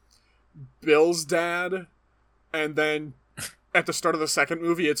to Bill's dad, and then at the start of the second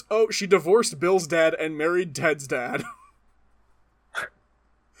movie, it's, oh, she divorced Bill's dad and married Ted's dad.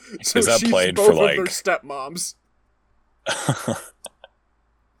 So is that she's played both for, of like... their stepmoms.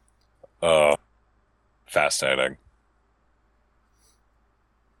 Oh, fascinating.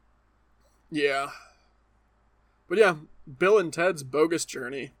 Yeah. But yeah, Bill and Ted's Bogus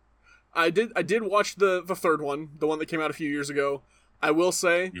Journey. I did watch the third one, the one that came out a few years ago. I will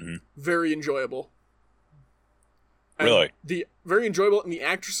say, very enjoyable. And really? Very enjoyable, and the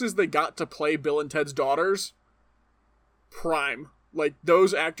actresses they got to play Bill and Ted's daughters, prime. Like,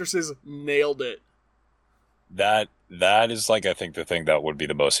 those actresses nailed it. That is, like, I think the thing that would be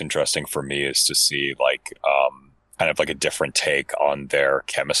the most interesting for me is to see, like, kind of like a different take on their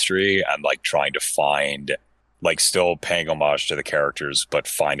chemistry, and, like, trying to find, like, still paying homage to the characters, but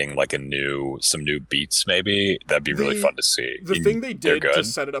finding, like, some new beats, maybe. That'd be really fun to see. The thing they did to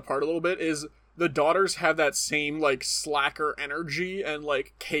set it apart a little bit is the daughters have that same, like, slacker energy and,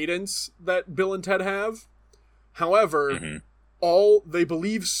 like, cadence that Bill and Ted have. However, they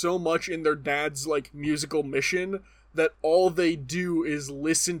believe so much in their dad's, like, musical mission that all they do is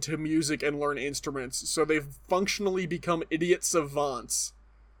listen to music and learn instruments. So they've functionally become idiot savants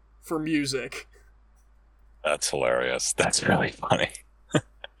for music. That's hilarious. That's really funny.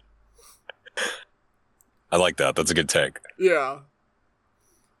 I like that. That's a good take. Yeah.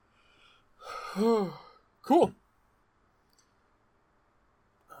 Cool.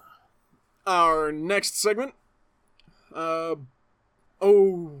 Our next segment.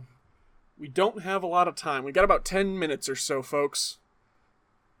 We don't have a lot of time. We got about 10 minutes or so, folks.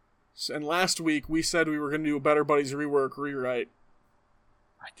 And last week we said we were going to do a Better Buddies rework rewrite.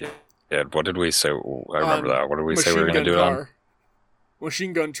 I did. Yeah, what did we say? I remember that. What did we say we were going to do it on?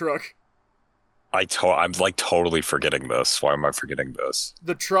 Machine gun truck. I'm like totally forgetting this. Why am I forgetting this?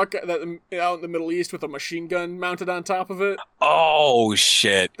 The truck that out in the Middle East with a machine gun mounted on top of it. Oh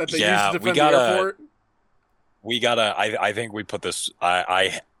shit! That they used to defend the airport. I think we put this.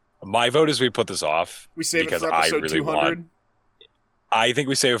 My vote is we put this off. We save it for episode 200. I think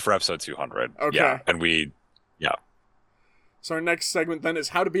we save it for episode 200. Okay. Yeah, So our next segment then is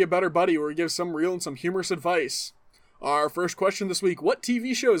How to Be a Better Buddy, where we give some real and some humorous advice. Our first question this week, what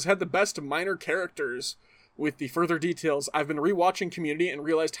TV shows had the best minor characters? With the further details, I've been rewatching Community and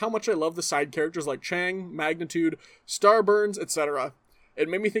realized how much I love the side characters like Chang, Magnitude, Starburns, etc. It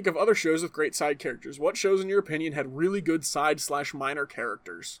made me think of other shows with great side characters. What shows, in your opinion, had really good side/minor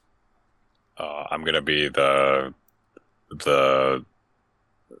characters? I'm gonna be the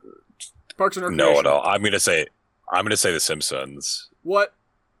Parks and Recreation. No. I'm gonna say The Simpsons. What?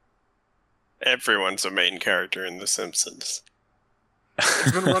 Everyone's a main character in The Simpsons.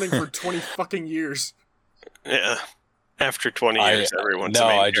 It's been running for 20 fucking years. Yeah. After 20 years, everyone's a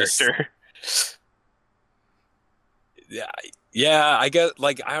main character. Yeah, I guess,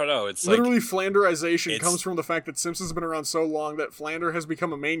 like, I don't know. It's literally Flanderization comes from the fact that Simpsons have been around so long that Flander has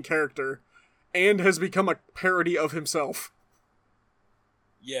become a main character and has become a parody of himself.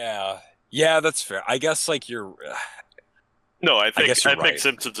 Yeah, that's fair. I guess like you're. No, I think guess you're right.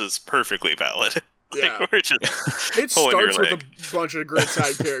 Simpsons is perfectly valid. Yeah. We're just It pulling your starts with leg. a bunch of great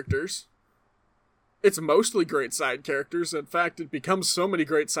side characters. It's mostly great side characters. In fact, it becomes so many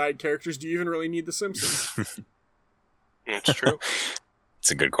great side characters, do you even really need The Simpsons? It's true.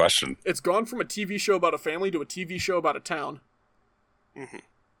 It's a good question. It's gone from a TV show about a family to a TV show about a town.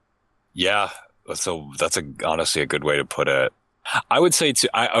 Yeah, that's honestly a good way to put it. I would say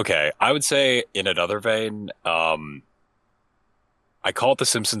I would say in another vein, I call it The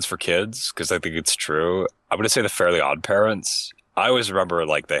Simpsons for kids because I think it's true. I'm going to say The Fairly Odd Parents. I always remember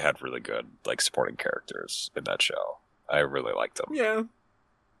like they had really good like supporting characters in that show. I really liked them. Yeah.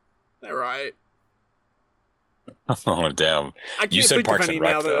 They're right. Oh damn! I can't You said think Parks of any and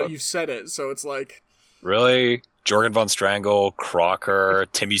Rec, now though. that you've said it, so it's like... Really? Jorgen von Strangle, Crocker,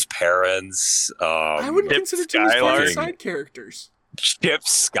 Timmy's parents. I wouldn't Chip consider Timmy's Skylark. parents side characters. Chip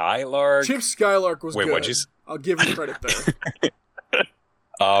Skylark. Chip Skylark was Wait, good. what'd you I'll give him credit there.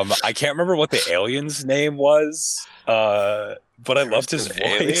 I can't remember what the alien's name was, but I loved his voice.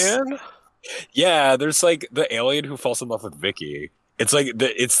 Alien? Yeah, there's like the alien who falls in love with Vicky. It's like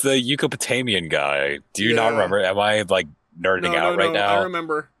it's the Yucatanian guy. Do you not Yeah. remember? Am I like nerding out right now? I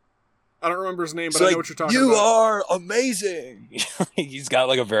remember. I don't remember his name, It's but I like, know what you're talking you about. are amazing. He's got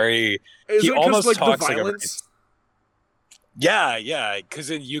like a very Is he it 'cause, almost like, the talks like a violence? yeah,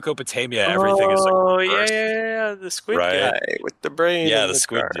 because in Yucatania everything is like reversed. yeah, the squid Right. guy with the brain. Yeah, in the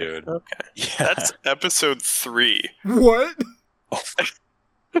squid jar. dude. Okay, Yeah. that's episode 3. What?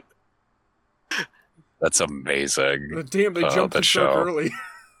 That's amazing. Damn, they jumped that the shark show. early.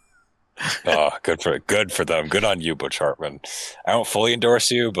 Oh, good for them. Good on you, Butch Hartman. I don't fully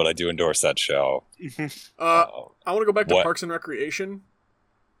endorse you, but I do endorse that show. I want to go back to What? Parks and Recreation,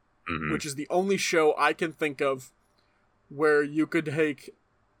 Mhm. which is the only show I can think of where you could take...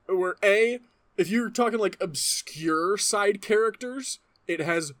 Where, if you're talking, like, obscure side characters, it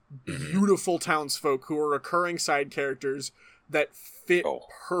has beautiful townsfolk who are recurring side characters that fit Oh.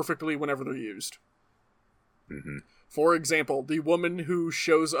 perfectly whenever they're used. Mhm. For example, the woman who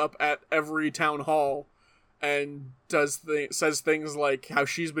shows up at every town hall and says things like how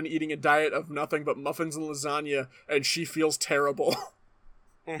she's been eating a diet of nothing but muffins and lasagna and she feels terrible.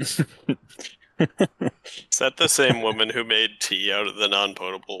 Is that the same woman who made tea out of the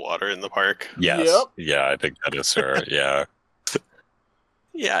non-potable water in the park? Yes. Yep. Yeah, I think that is her. Yeah.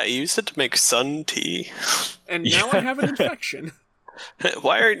 Yeah, I used it to make sun tea. And now I have an infection.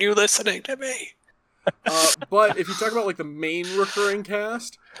 Why aren't you listening to me? But if you talk about like the main recurring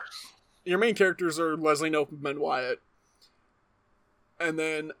cast, your main characters are Leslie Knope and Ben Wyatt. And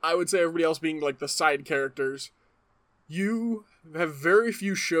then I would say everybody else being like the side characters. You have very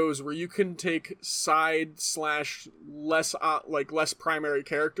few shows where you can take side / less primary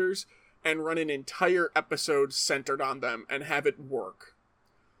characters and run an entire episode centered on them and have it work.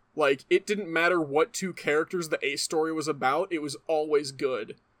 Like, it didn't matter what two characters the A story was about, it was always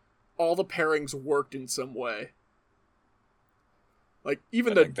good. All the pairings worked in some way. Like,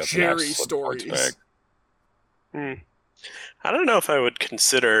 even I the think that's an Jerry excellent point to stories. I don't know if I would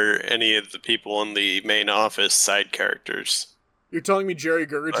consider any of the people in the main office side characters. You're telling me Jerry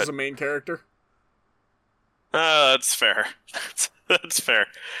Gerrits What? is a main character? That's fair. That's fair.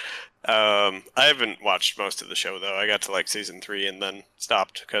 I haven't watched most of the show, though. I got to like season 3 and then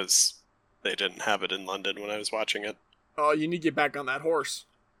stopped because they didn't have it in London when I was watching it. Oh, you need to get back on that horse.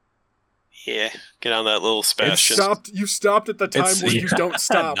 Yeah, get on that little Sebastian. You stopped at the time It's- where you yeah, don't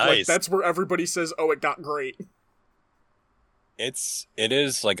stop. Like, nice. that's where everybody says, oh, it got great. It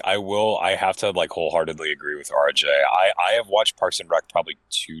is like I have to like wholeheartedly agree with RJ. I have watched Parks and Rec probably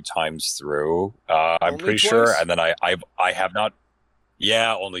 2 times through. I'm Only pretty twice? sure, and then I have not.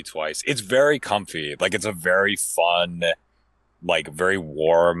 Yeah, only twice. It's very comfy. Like it's a very fun, like very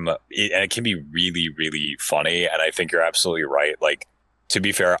warm, and it can be really really funny. And I think you're absolutely right. Like to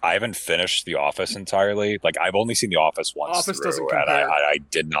be fair, I haven't finished The Office entirely. Like I've only seen The Office once Office through, doesn't and compare. I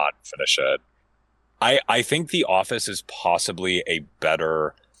did not finish it. I think The Office is possibly a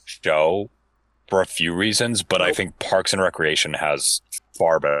better show for a few reasons, but I Nope. think Parks and Recreation has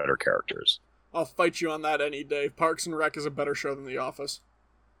far better characters. I'll fight you on that any day. Parks and Rec is a better show than The Office.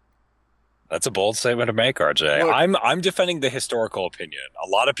 That's a bold statement to make, RJ. Look. I'm defending the historical opinion. A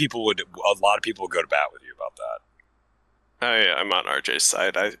lot of people would go to bat with you about that. I'm on RJ's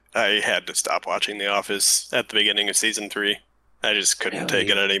side. I had to stop watching The Office at the beginning of season 3. I just couldn't take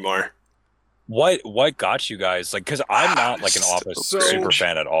it anymore. What got you guys like? Because I'm not like an Office So, super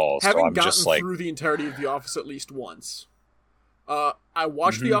fan at all. So Having I'm gotten just like, through the entirety of The Office at least once, I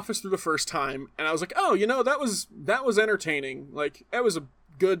watched The Office through the first time, and I was like, oh, that was entertaining. Like, that was a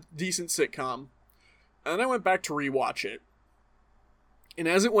good, decent sitcom. And then I went back to rewatch it. And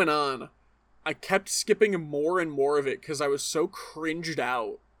as it went on, I kept skipping more and more of it because I was so cringed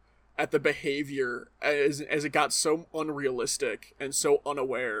out at the behavior as it got so unrealistic and so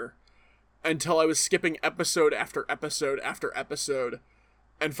unaware, until I was skipping episode after episode after episode.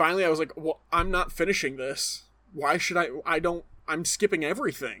 And finally I was like, well, I'm not finishing this. Why should I'm skipping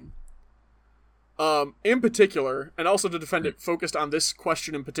everything. In particular, and also to defend it, focused on this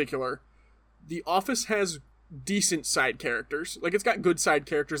question in particular, The Office has decent side characters. Like, it's got good side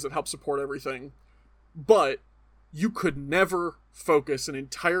characters that help support everything. But you could never focus an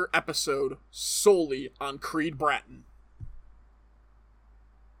entire episode solely on Creed Bratton.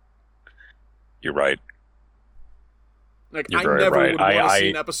 You're right. Like, You're I very never right. would want to see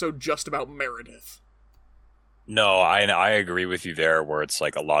an episode just about Meredith. No, I agree with you there, where it's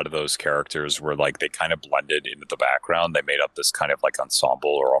like a lot of those characters were like, they kind of blended into the background. They made up this kind of like ensemble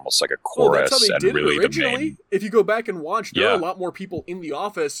or almost like a chorus. That's how they did really it originally. If you go back and watch, there are a lot more people in The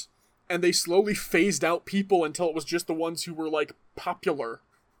Office, and they slowly phased out people until it was just the ones who were like popular.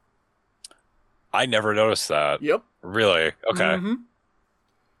 I never noticed that. Yep. Really? Okay. Mm-hmm.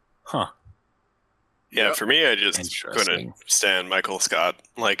 Huh. Yeah, for me, I just couldn't stand Michael Scott,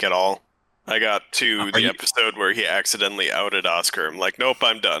 like, at all. I got to the episode where he accidentally outed Oscar. I'm like, nope,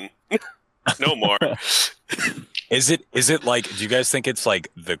 I'm done. No more. Is it like, do you guys think it's like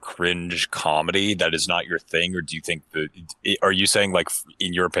the cringe comedy that is not your thing, or do you think are you saying, like,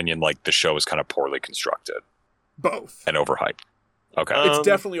 in your opinion, like, the show is kind of poorly constructed? Both. And overhyped? Okay. It's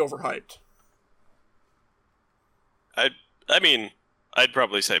definitely overhyped. I mean, I'd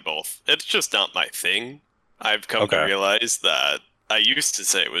probably say both. It's just not my thing. I've come to realize that I used to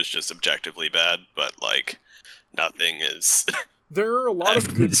say it was just objectively bad, but, like, nothing is. There are a lot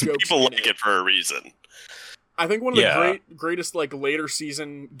of good jokes. People like it for a reason. I think one of the greatest, like, later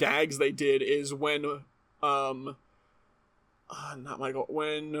season gags they did is when,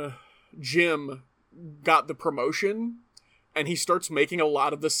 when Jim got the promotion, and he starts making a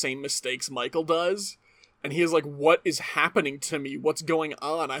lot of the same mistakes Michael does. And he is like, what is happening to me? What's going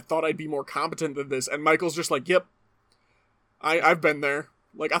on? I thought I'd be more competent than this. And Michael's just like, yep, I've been there.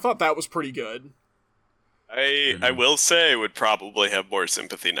 Like, I thought that was pretty good. I will say I would probably have more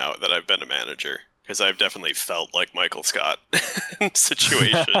sympathy now that I've been a manager. Because I've definitely felt like Michael Scott in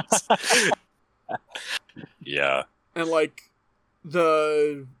situations. Yeah. And, like,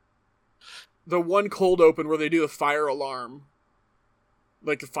 the one cold open where they do the fire alarm,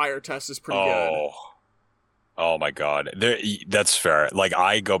 like, the fire test is pretty good. Oh my god, that's fair. Like,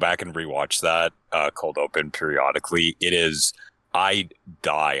 I go back and rewatch that cold open periodically. I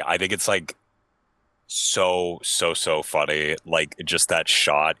die. I think it's like so funny. Like, just that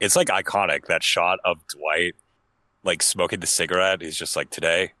shot. It's like iconic. That shot of Dwight, like, smoking the cigarette. He's just like,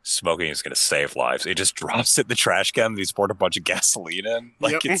 today smoking is gonna save lives. He just drops it in the trash can. He's poured a bunch of gasoline in.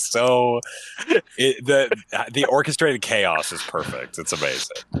 Like, it's so. The orchestrated chaos is perfect. It's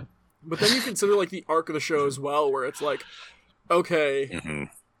amazing. But then you consider, like, the arc of the show as well, where it's like, okay,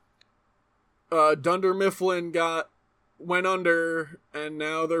 Dunder Mifflin went under, and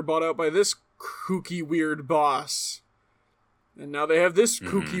now they're bought out by this kooky weird boss, and now they have this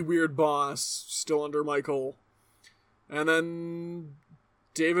kooky weird boss still under Michael, and then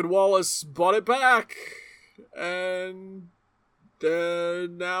David Wallace bought it back, and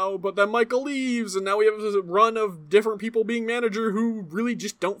but then Michael leaves, and now we have a run of different people being manager who really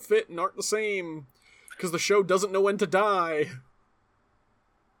just don't fit and aren't the same, because the show doesn't know when to die.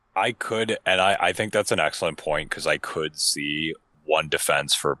 I think that's an excellent point, because I could see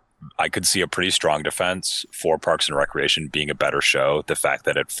I could see a pretty strong defense for Parks and Recreation being a better show, the fact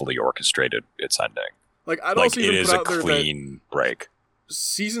that it fully orchestrated its ending. Like, I'd also even put out there that it is a clean break.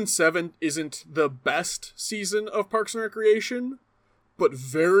 Season 7 isn't the best season of Parks and Recreation, but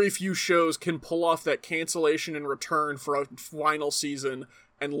very few shows can pull off that cancellation and return for a final season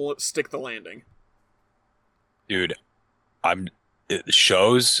and stick the landing. Dude, I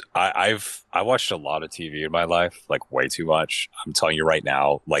watched a lot of TV in my life, like, way too much. I'm telling you right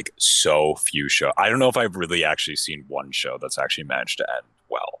now, like, so few shows. I don't know if I've really actually seen one show that's actually managed to end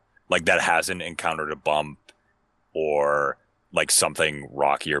well, like, that hasn't encountered a bump or, like, something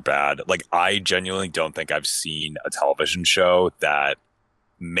rocky or bad. Like, I genuinely don't think I've seen a television show that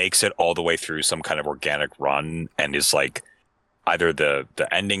makes it all the way through some kind of organic run and is, like, either the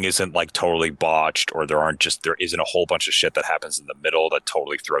ending isn't, like, totally botched, or there isn't a whole bunch of shit that happens in the middle that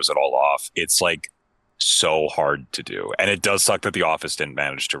totally throws it all off. It's, like, so hard to do. And it does suck that The Office didn't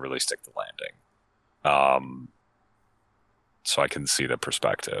manage to really stick the landing. so I can see the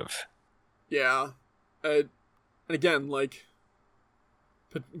perspective. Yeah. And again, like,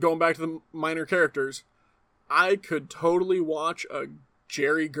 going back to the minor characters, I could totally watch a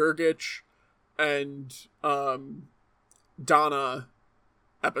Jerry Gergich and Donna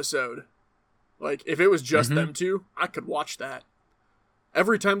episode. Like, if it was just them two, I could watch that.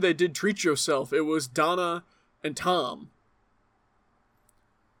 Every time they did Treat Yourself, it was Donna and Tom.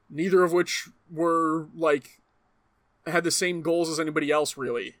 Neither of which were, like, had the same goals as anybody else,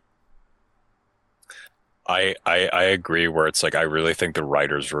 really. I agree where it's like, I really think the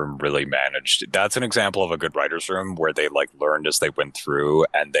writer's room really managed. That's an example of a good writer's room where they like learned as they went through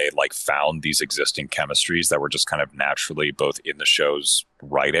and they like found these existing chemistries that were just kind of naturally both in the show's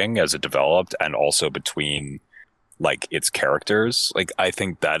writing as it developed and also between like its characters. Like, I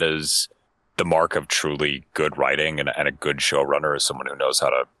think that is the mark of truly good writing and a good showrunner is someone who knows how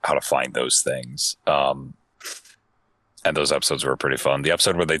to find those things. And those episodes were pretty fun. The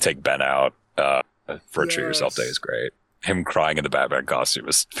episode where they take Ben out, for a Treat Yourself Day is great. Him crying in the Batman costume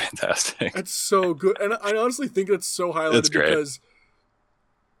is fantastic. It's so good. And I honestly think it's so highlighted because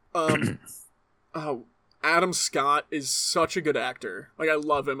Adam Scott is such a good actor. Like, I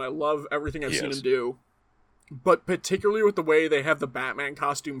love him. I love everything I've seen him do. But particularly with the way they have the Batman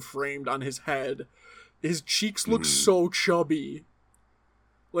costume framed on his head, his cheeks look so chubby.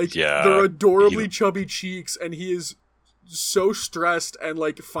 Like, they're adorably chubby cheeks, and he is so stressed and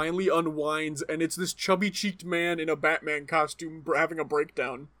like finally unwinds, and it's this chubby cheeked man in a Batman costume having a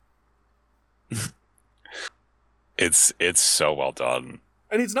breakdown. It's so well done,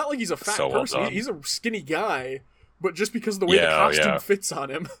 and it's not like he's a fat person. He's a skinny guy, but just because of the way the costume fits on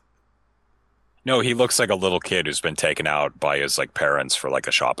him. No, he looks like a little kid who's been taken out by his like parents for like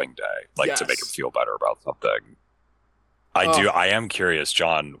a shopping day, like to make him feel better about something. I am curious,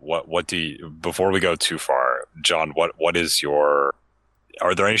 John, what do you, before we go too far, John, what is your,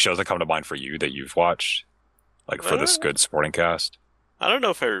 are there any shows that come to mind for you that you've watched? Like for this good supporting cast? I don't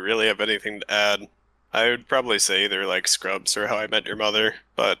know if I really have anything to add. I would probably say either like Scrubs or How I Met Your Mother,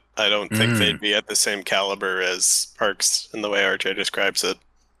 but I don't think they'd be at the same caliber as Parks in the way RJ describes it.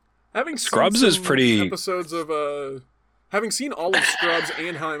 Having Scrubs is pretty episodes of having seen all of Scrubs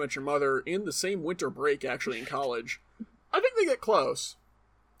and How I Met Your Mother in the same winter break actually in college. I think they get close.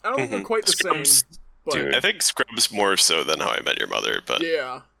 I don't think they're quite the Scrubs, same. But dude, I think Scrubs more so than How I Met Your Mother, but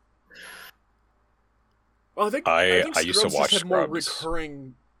yeah. Well, I think I used to watch just had Scrubs. more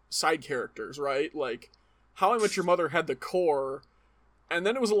recurring side characters, right? Like How I Met Your Mother had the core, and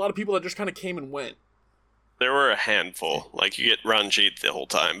then it was a lot of people that just kind of came and went. There were a handful. Like, you get Ranjit the whole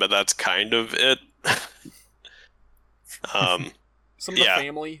time, but that's kind of it. Some of the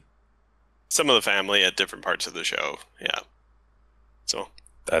family. Some of the family at different parts of the show, yeah. So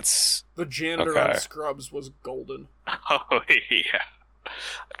that's the janitor on Scrubs was golden. Oh yeah,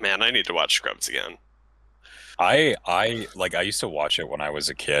 man, I need to watch Scrubs again. I used to watch it when I was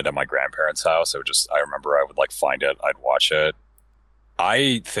a kid at my grandparents' house. I remember I would like find it, I'd watch it.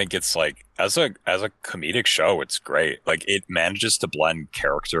 I think it's like as a comedic show, it's great. Like, it manages to blend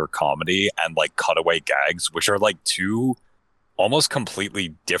character comedy and like cutaway gags, which are like two almost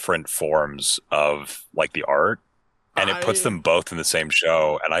completely different forms of like the art, and it puts them both in the same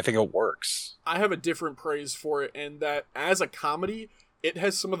show, and I think it works. I have a different praise for it, and that as a comedy, it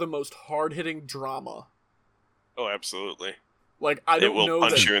has some of the most hard-hitting drama. Oh, absolutely. Like, it will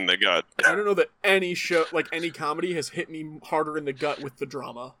punch you in the gut. I don't know that any show, like any comedy, has hit me harder in the gut with the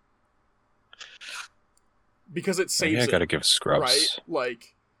drama. Because it saves it. I gotta give Scrubs. Right?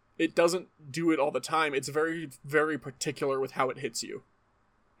 Like, it doesn't do it all the time. It's very, very particular with how it hits you.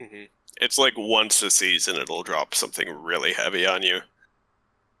 Mm-hmm. It's like once a season it'll drop something really heavy on you.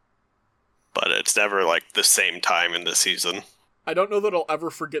 But it's never like the same time in the season. I don't know that I'll ever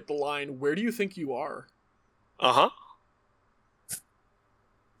forget the line, "Where do you think you are?" Uh-huh.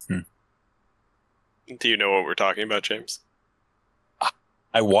 Do you know what we're talking about, James?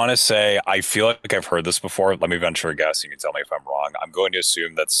 I want to say, I feel like I've heard this before. Let me venture a guess. You can tell me if I'm wrong. I'm going to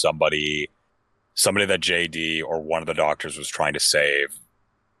assume that somebody that JD or one of the doctors was trying to save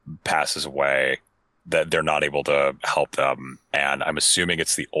passes away, that they're not able to help them. And I'm assuming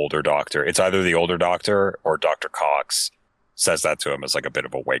it's the older doctor. It's either the older doctor or Dr. Cox says that to him as like a bit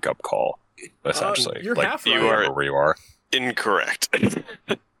of a wake-up call, essentially. You're like, half right. You are where you are. Incorrect.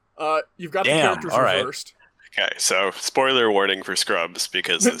 You've got the characters reversed. Okay, so spoiler warning for Scrubs,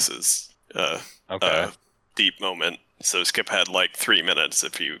 because this is a deep moment. So skip ahead like 3 minutes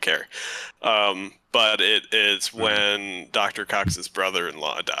if you care. But it is when Dr. Cox's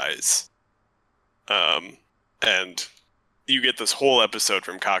brother-in-law dies. And you get this whole episode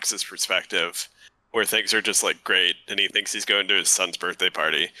from Cox's perspective, where things are just like great, and he thinks he's going to his son's birthday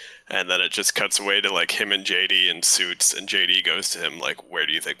party, and then it just cuts away to like him and JD in suits, and JD goes to him like, "Where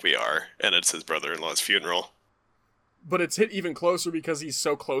do you think we are?" And it's his brother-in-law's funeral. But it's hit even closer because he's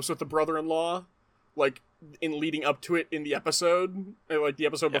so close with the brother-in-law, like, in leading up to it in the episode, like the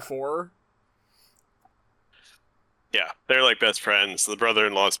episode before. Yeah, they're like best friends. The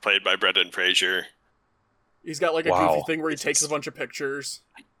brother-in-law is played by Brendan Fraser. He's got like a Wow. goofy thing where he takes a bunch of pictures.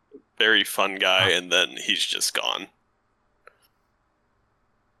 Very fun guy, and then he's just gone.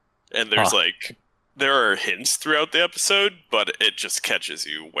 And there's like, there are hints throughout the episode, but it just catches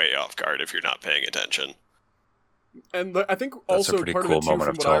you way off guard if you're not paying attention. And I think That's a also pretty part cool of it too, moment from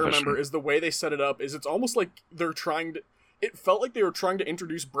of what I television. remember, is the way they set it up. Is it's almost like they're trying to. It felt like they were trying to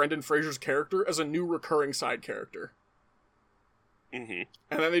introduce Brendan Fraser's character as a new recurring side character, Mm-hmm.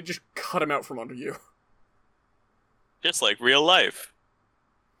 and then they just cut him out from under you. Just like real life.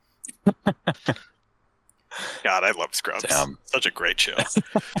 God, I love Scrubs. Damn. Such a great show.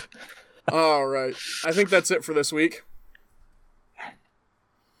 All right, I think that's it for this week.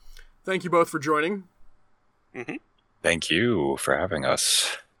 Thank you both for joining. Mm-hmm. Thank you for having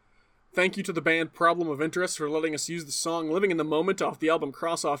us. Thank you to the band Problem of Interest for letting us use the song Living in the Moment off the album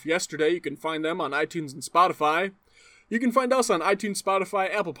Cross Off Yesterday. You can find them on iTunes and Spotify. You can find us on iTunes,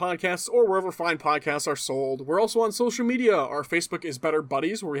 Spotify, Apple Podcasts, or wherever fine podcasts are sold. We're also on social media. Our Facebook is Better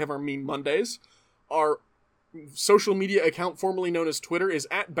Buddies, where we have our Meme Mondays. Our social media account, formerly known as Twitter, is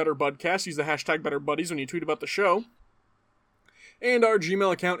 @BetterBudcast. Use the hashtag BetterBuddies when you tweet about the show. And our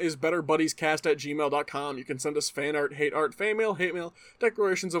Gmail account is betterbuddiescast@gmail.com. You can send us fan art, hate mail,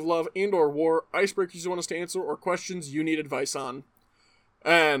 declarations of love and or war, icebreakers you want us to answer, or questions you need advice on.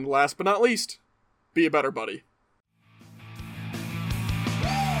 And last but not least, be a better buddy.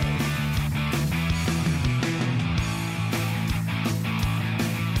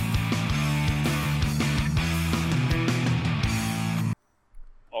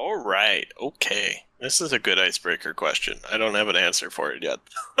 All right. Okay. This is a good icebreaker question. I don't have an answer for it yet.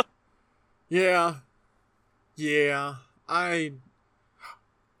 Yeah. I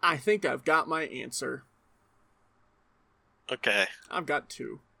think I've got my answer. Okay. I've got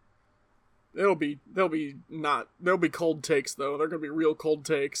two. They'll be cold takes though. They're gonna be real cold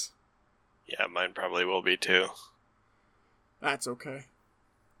takes. Yeah, mine probably will be too. That's okay.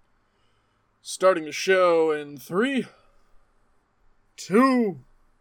 Starting the show in 3, 2,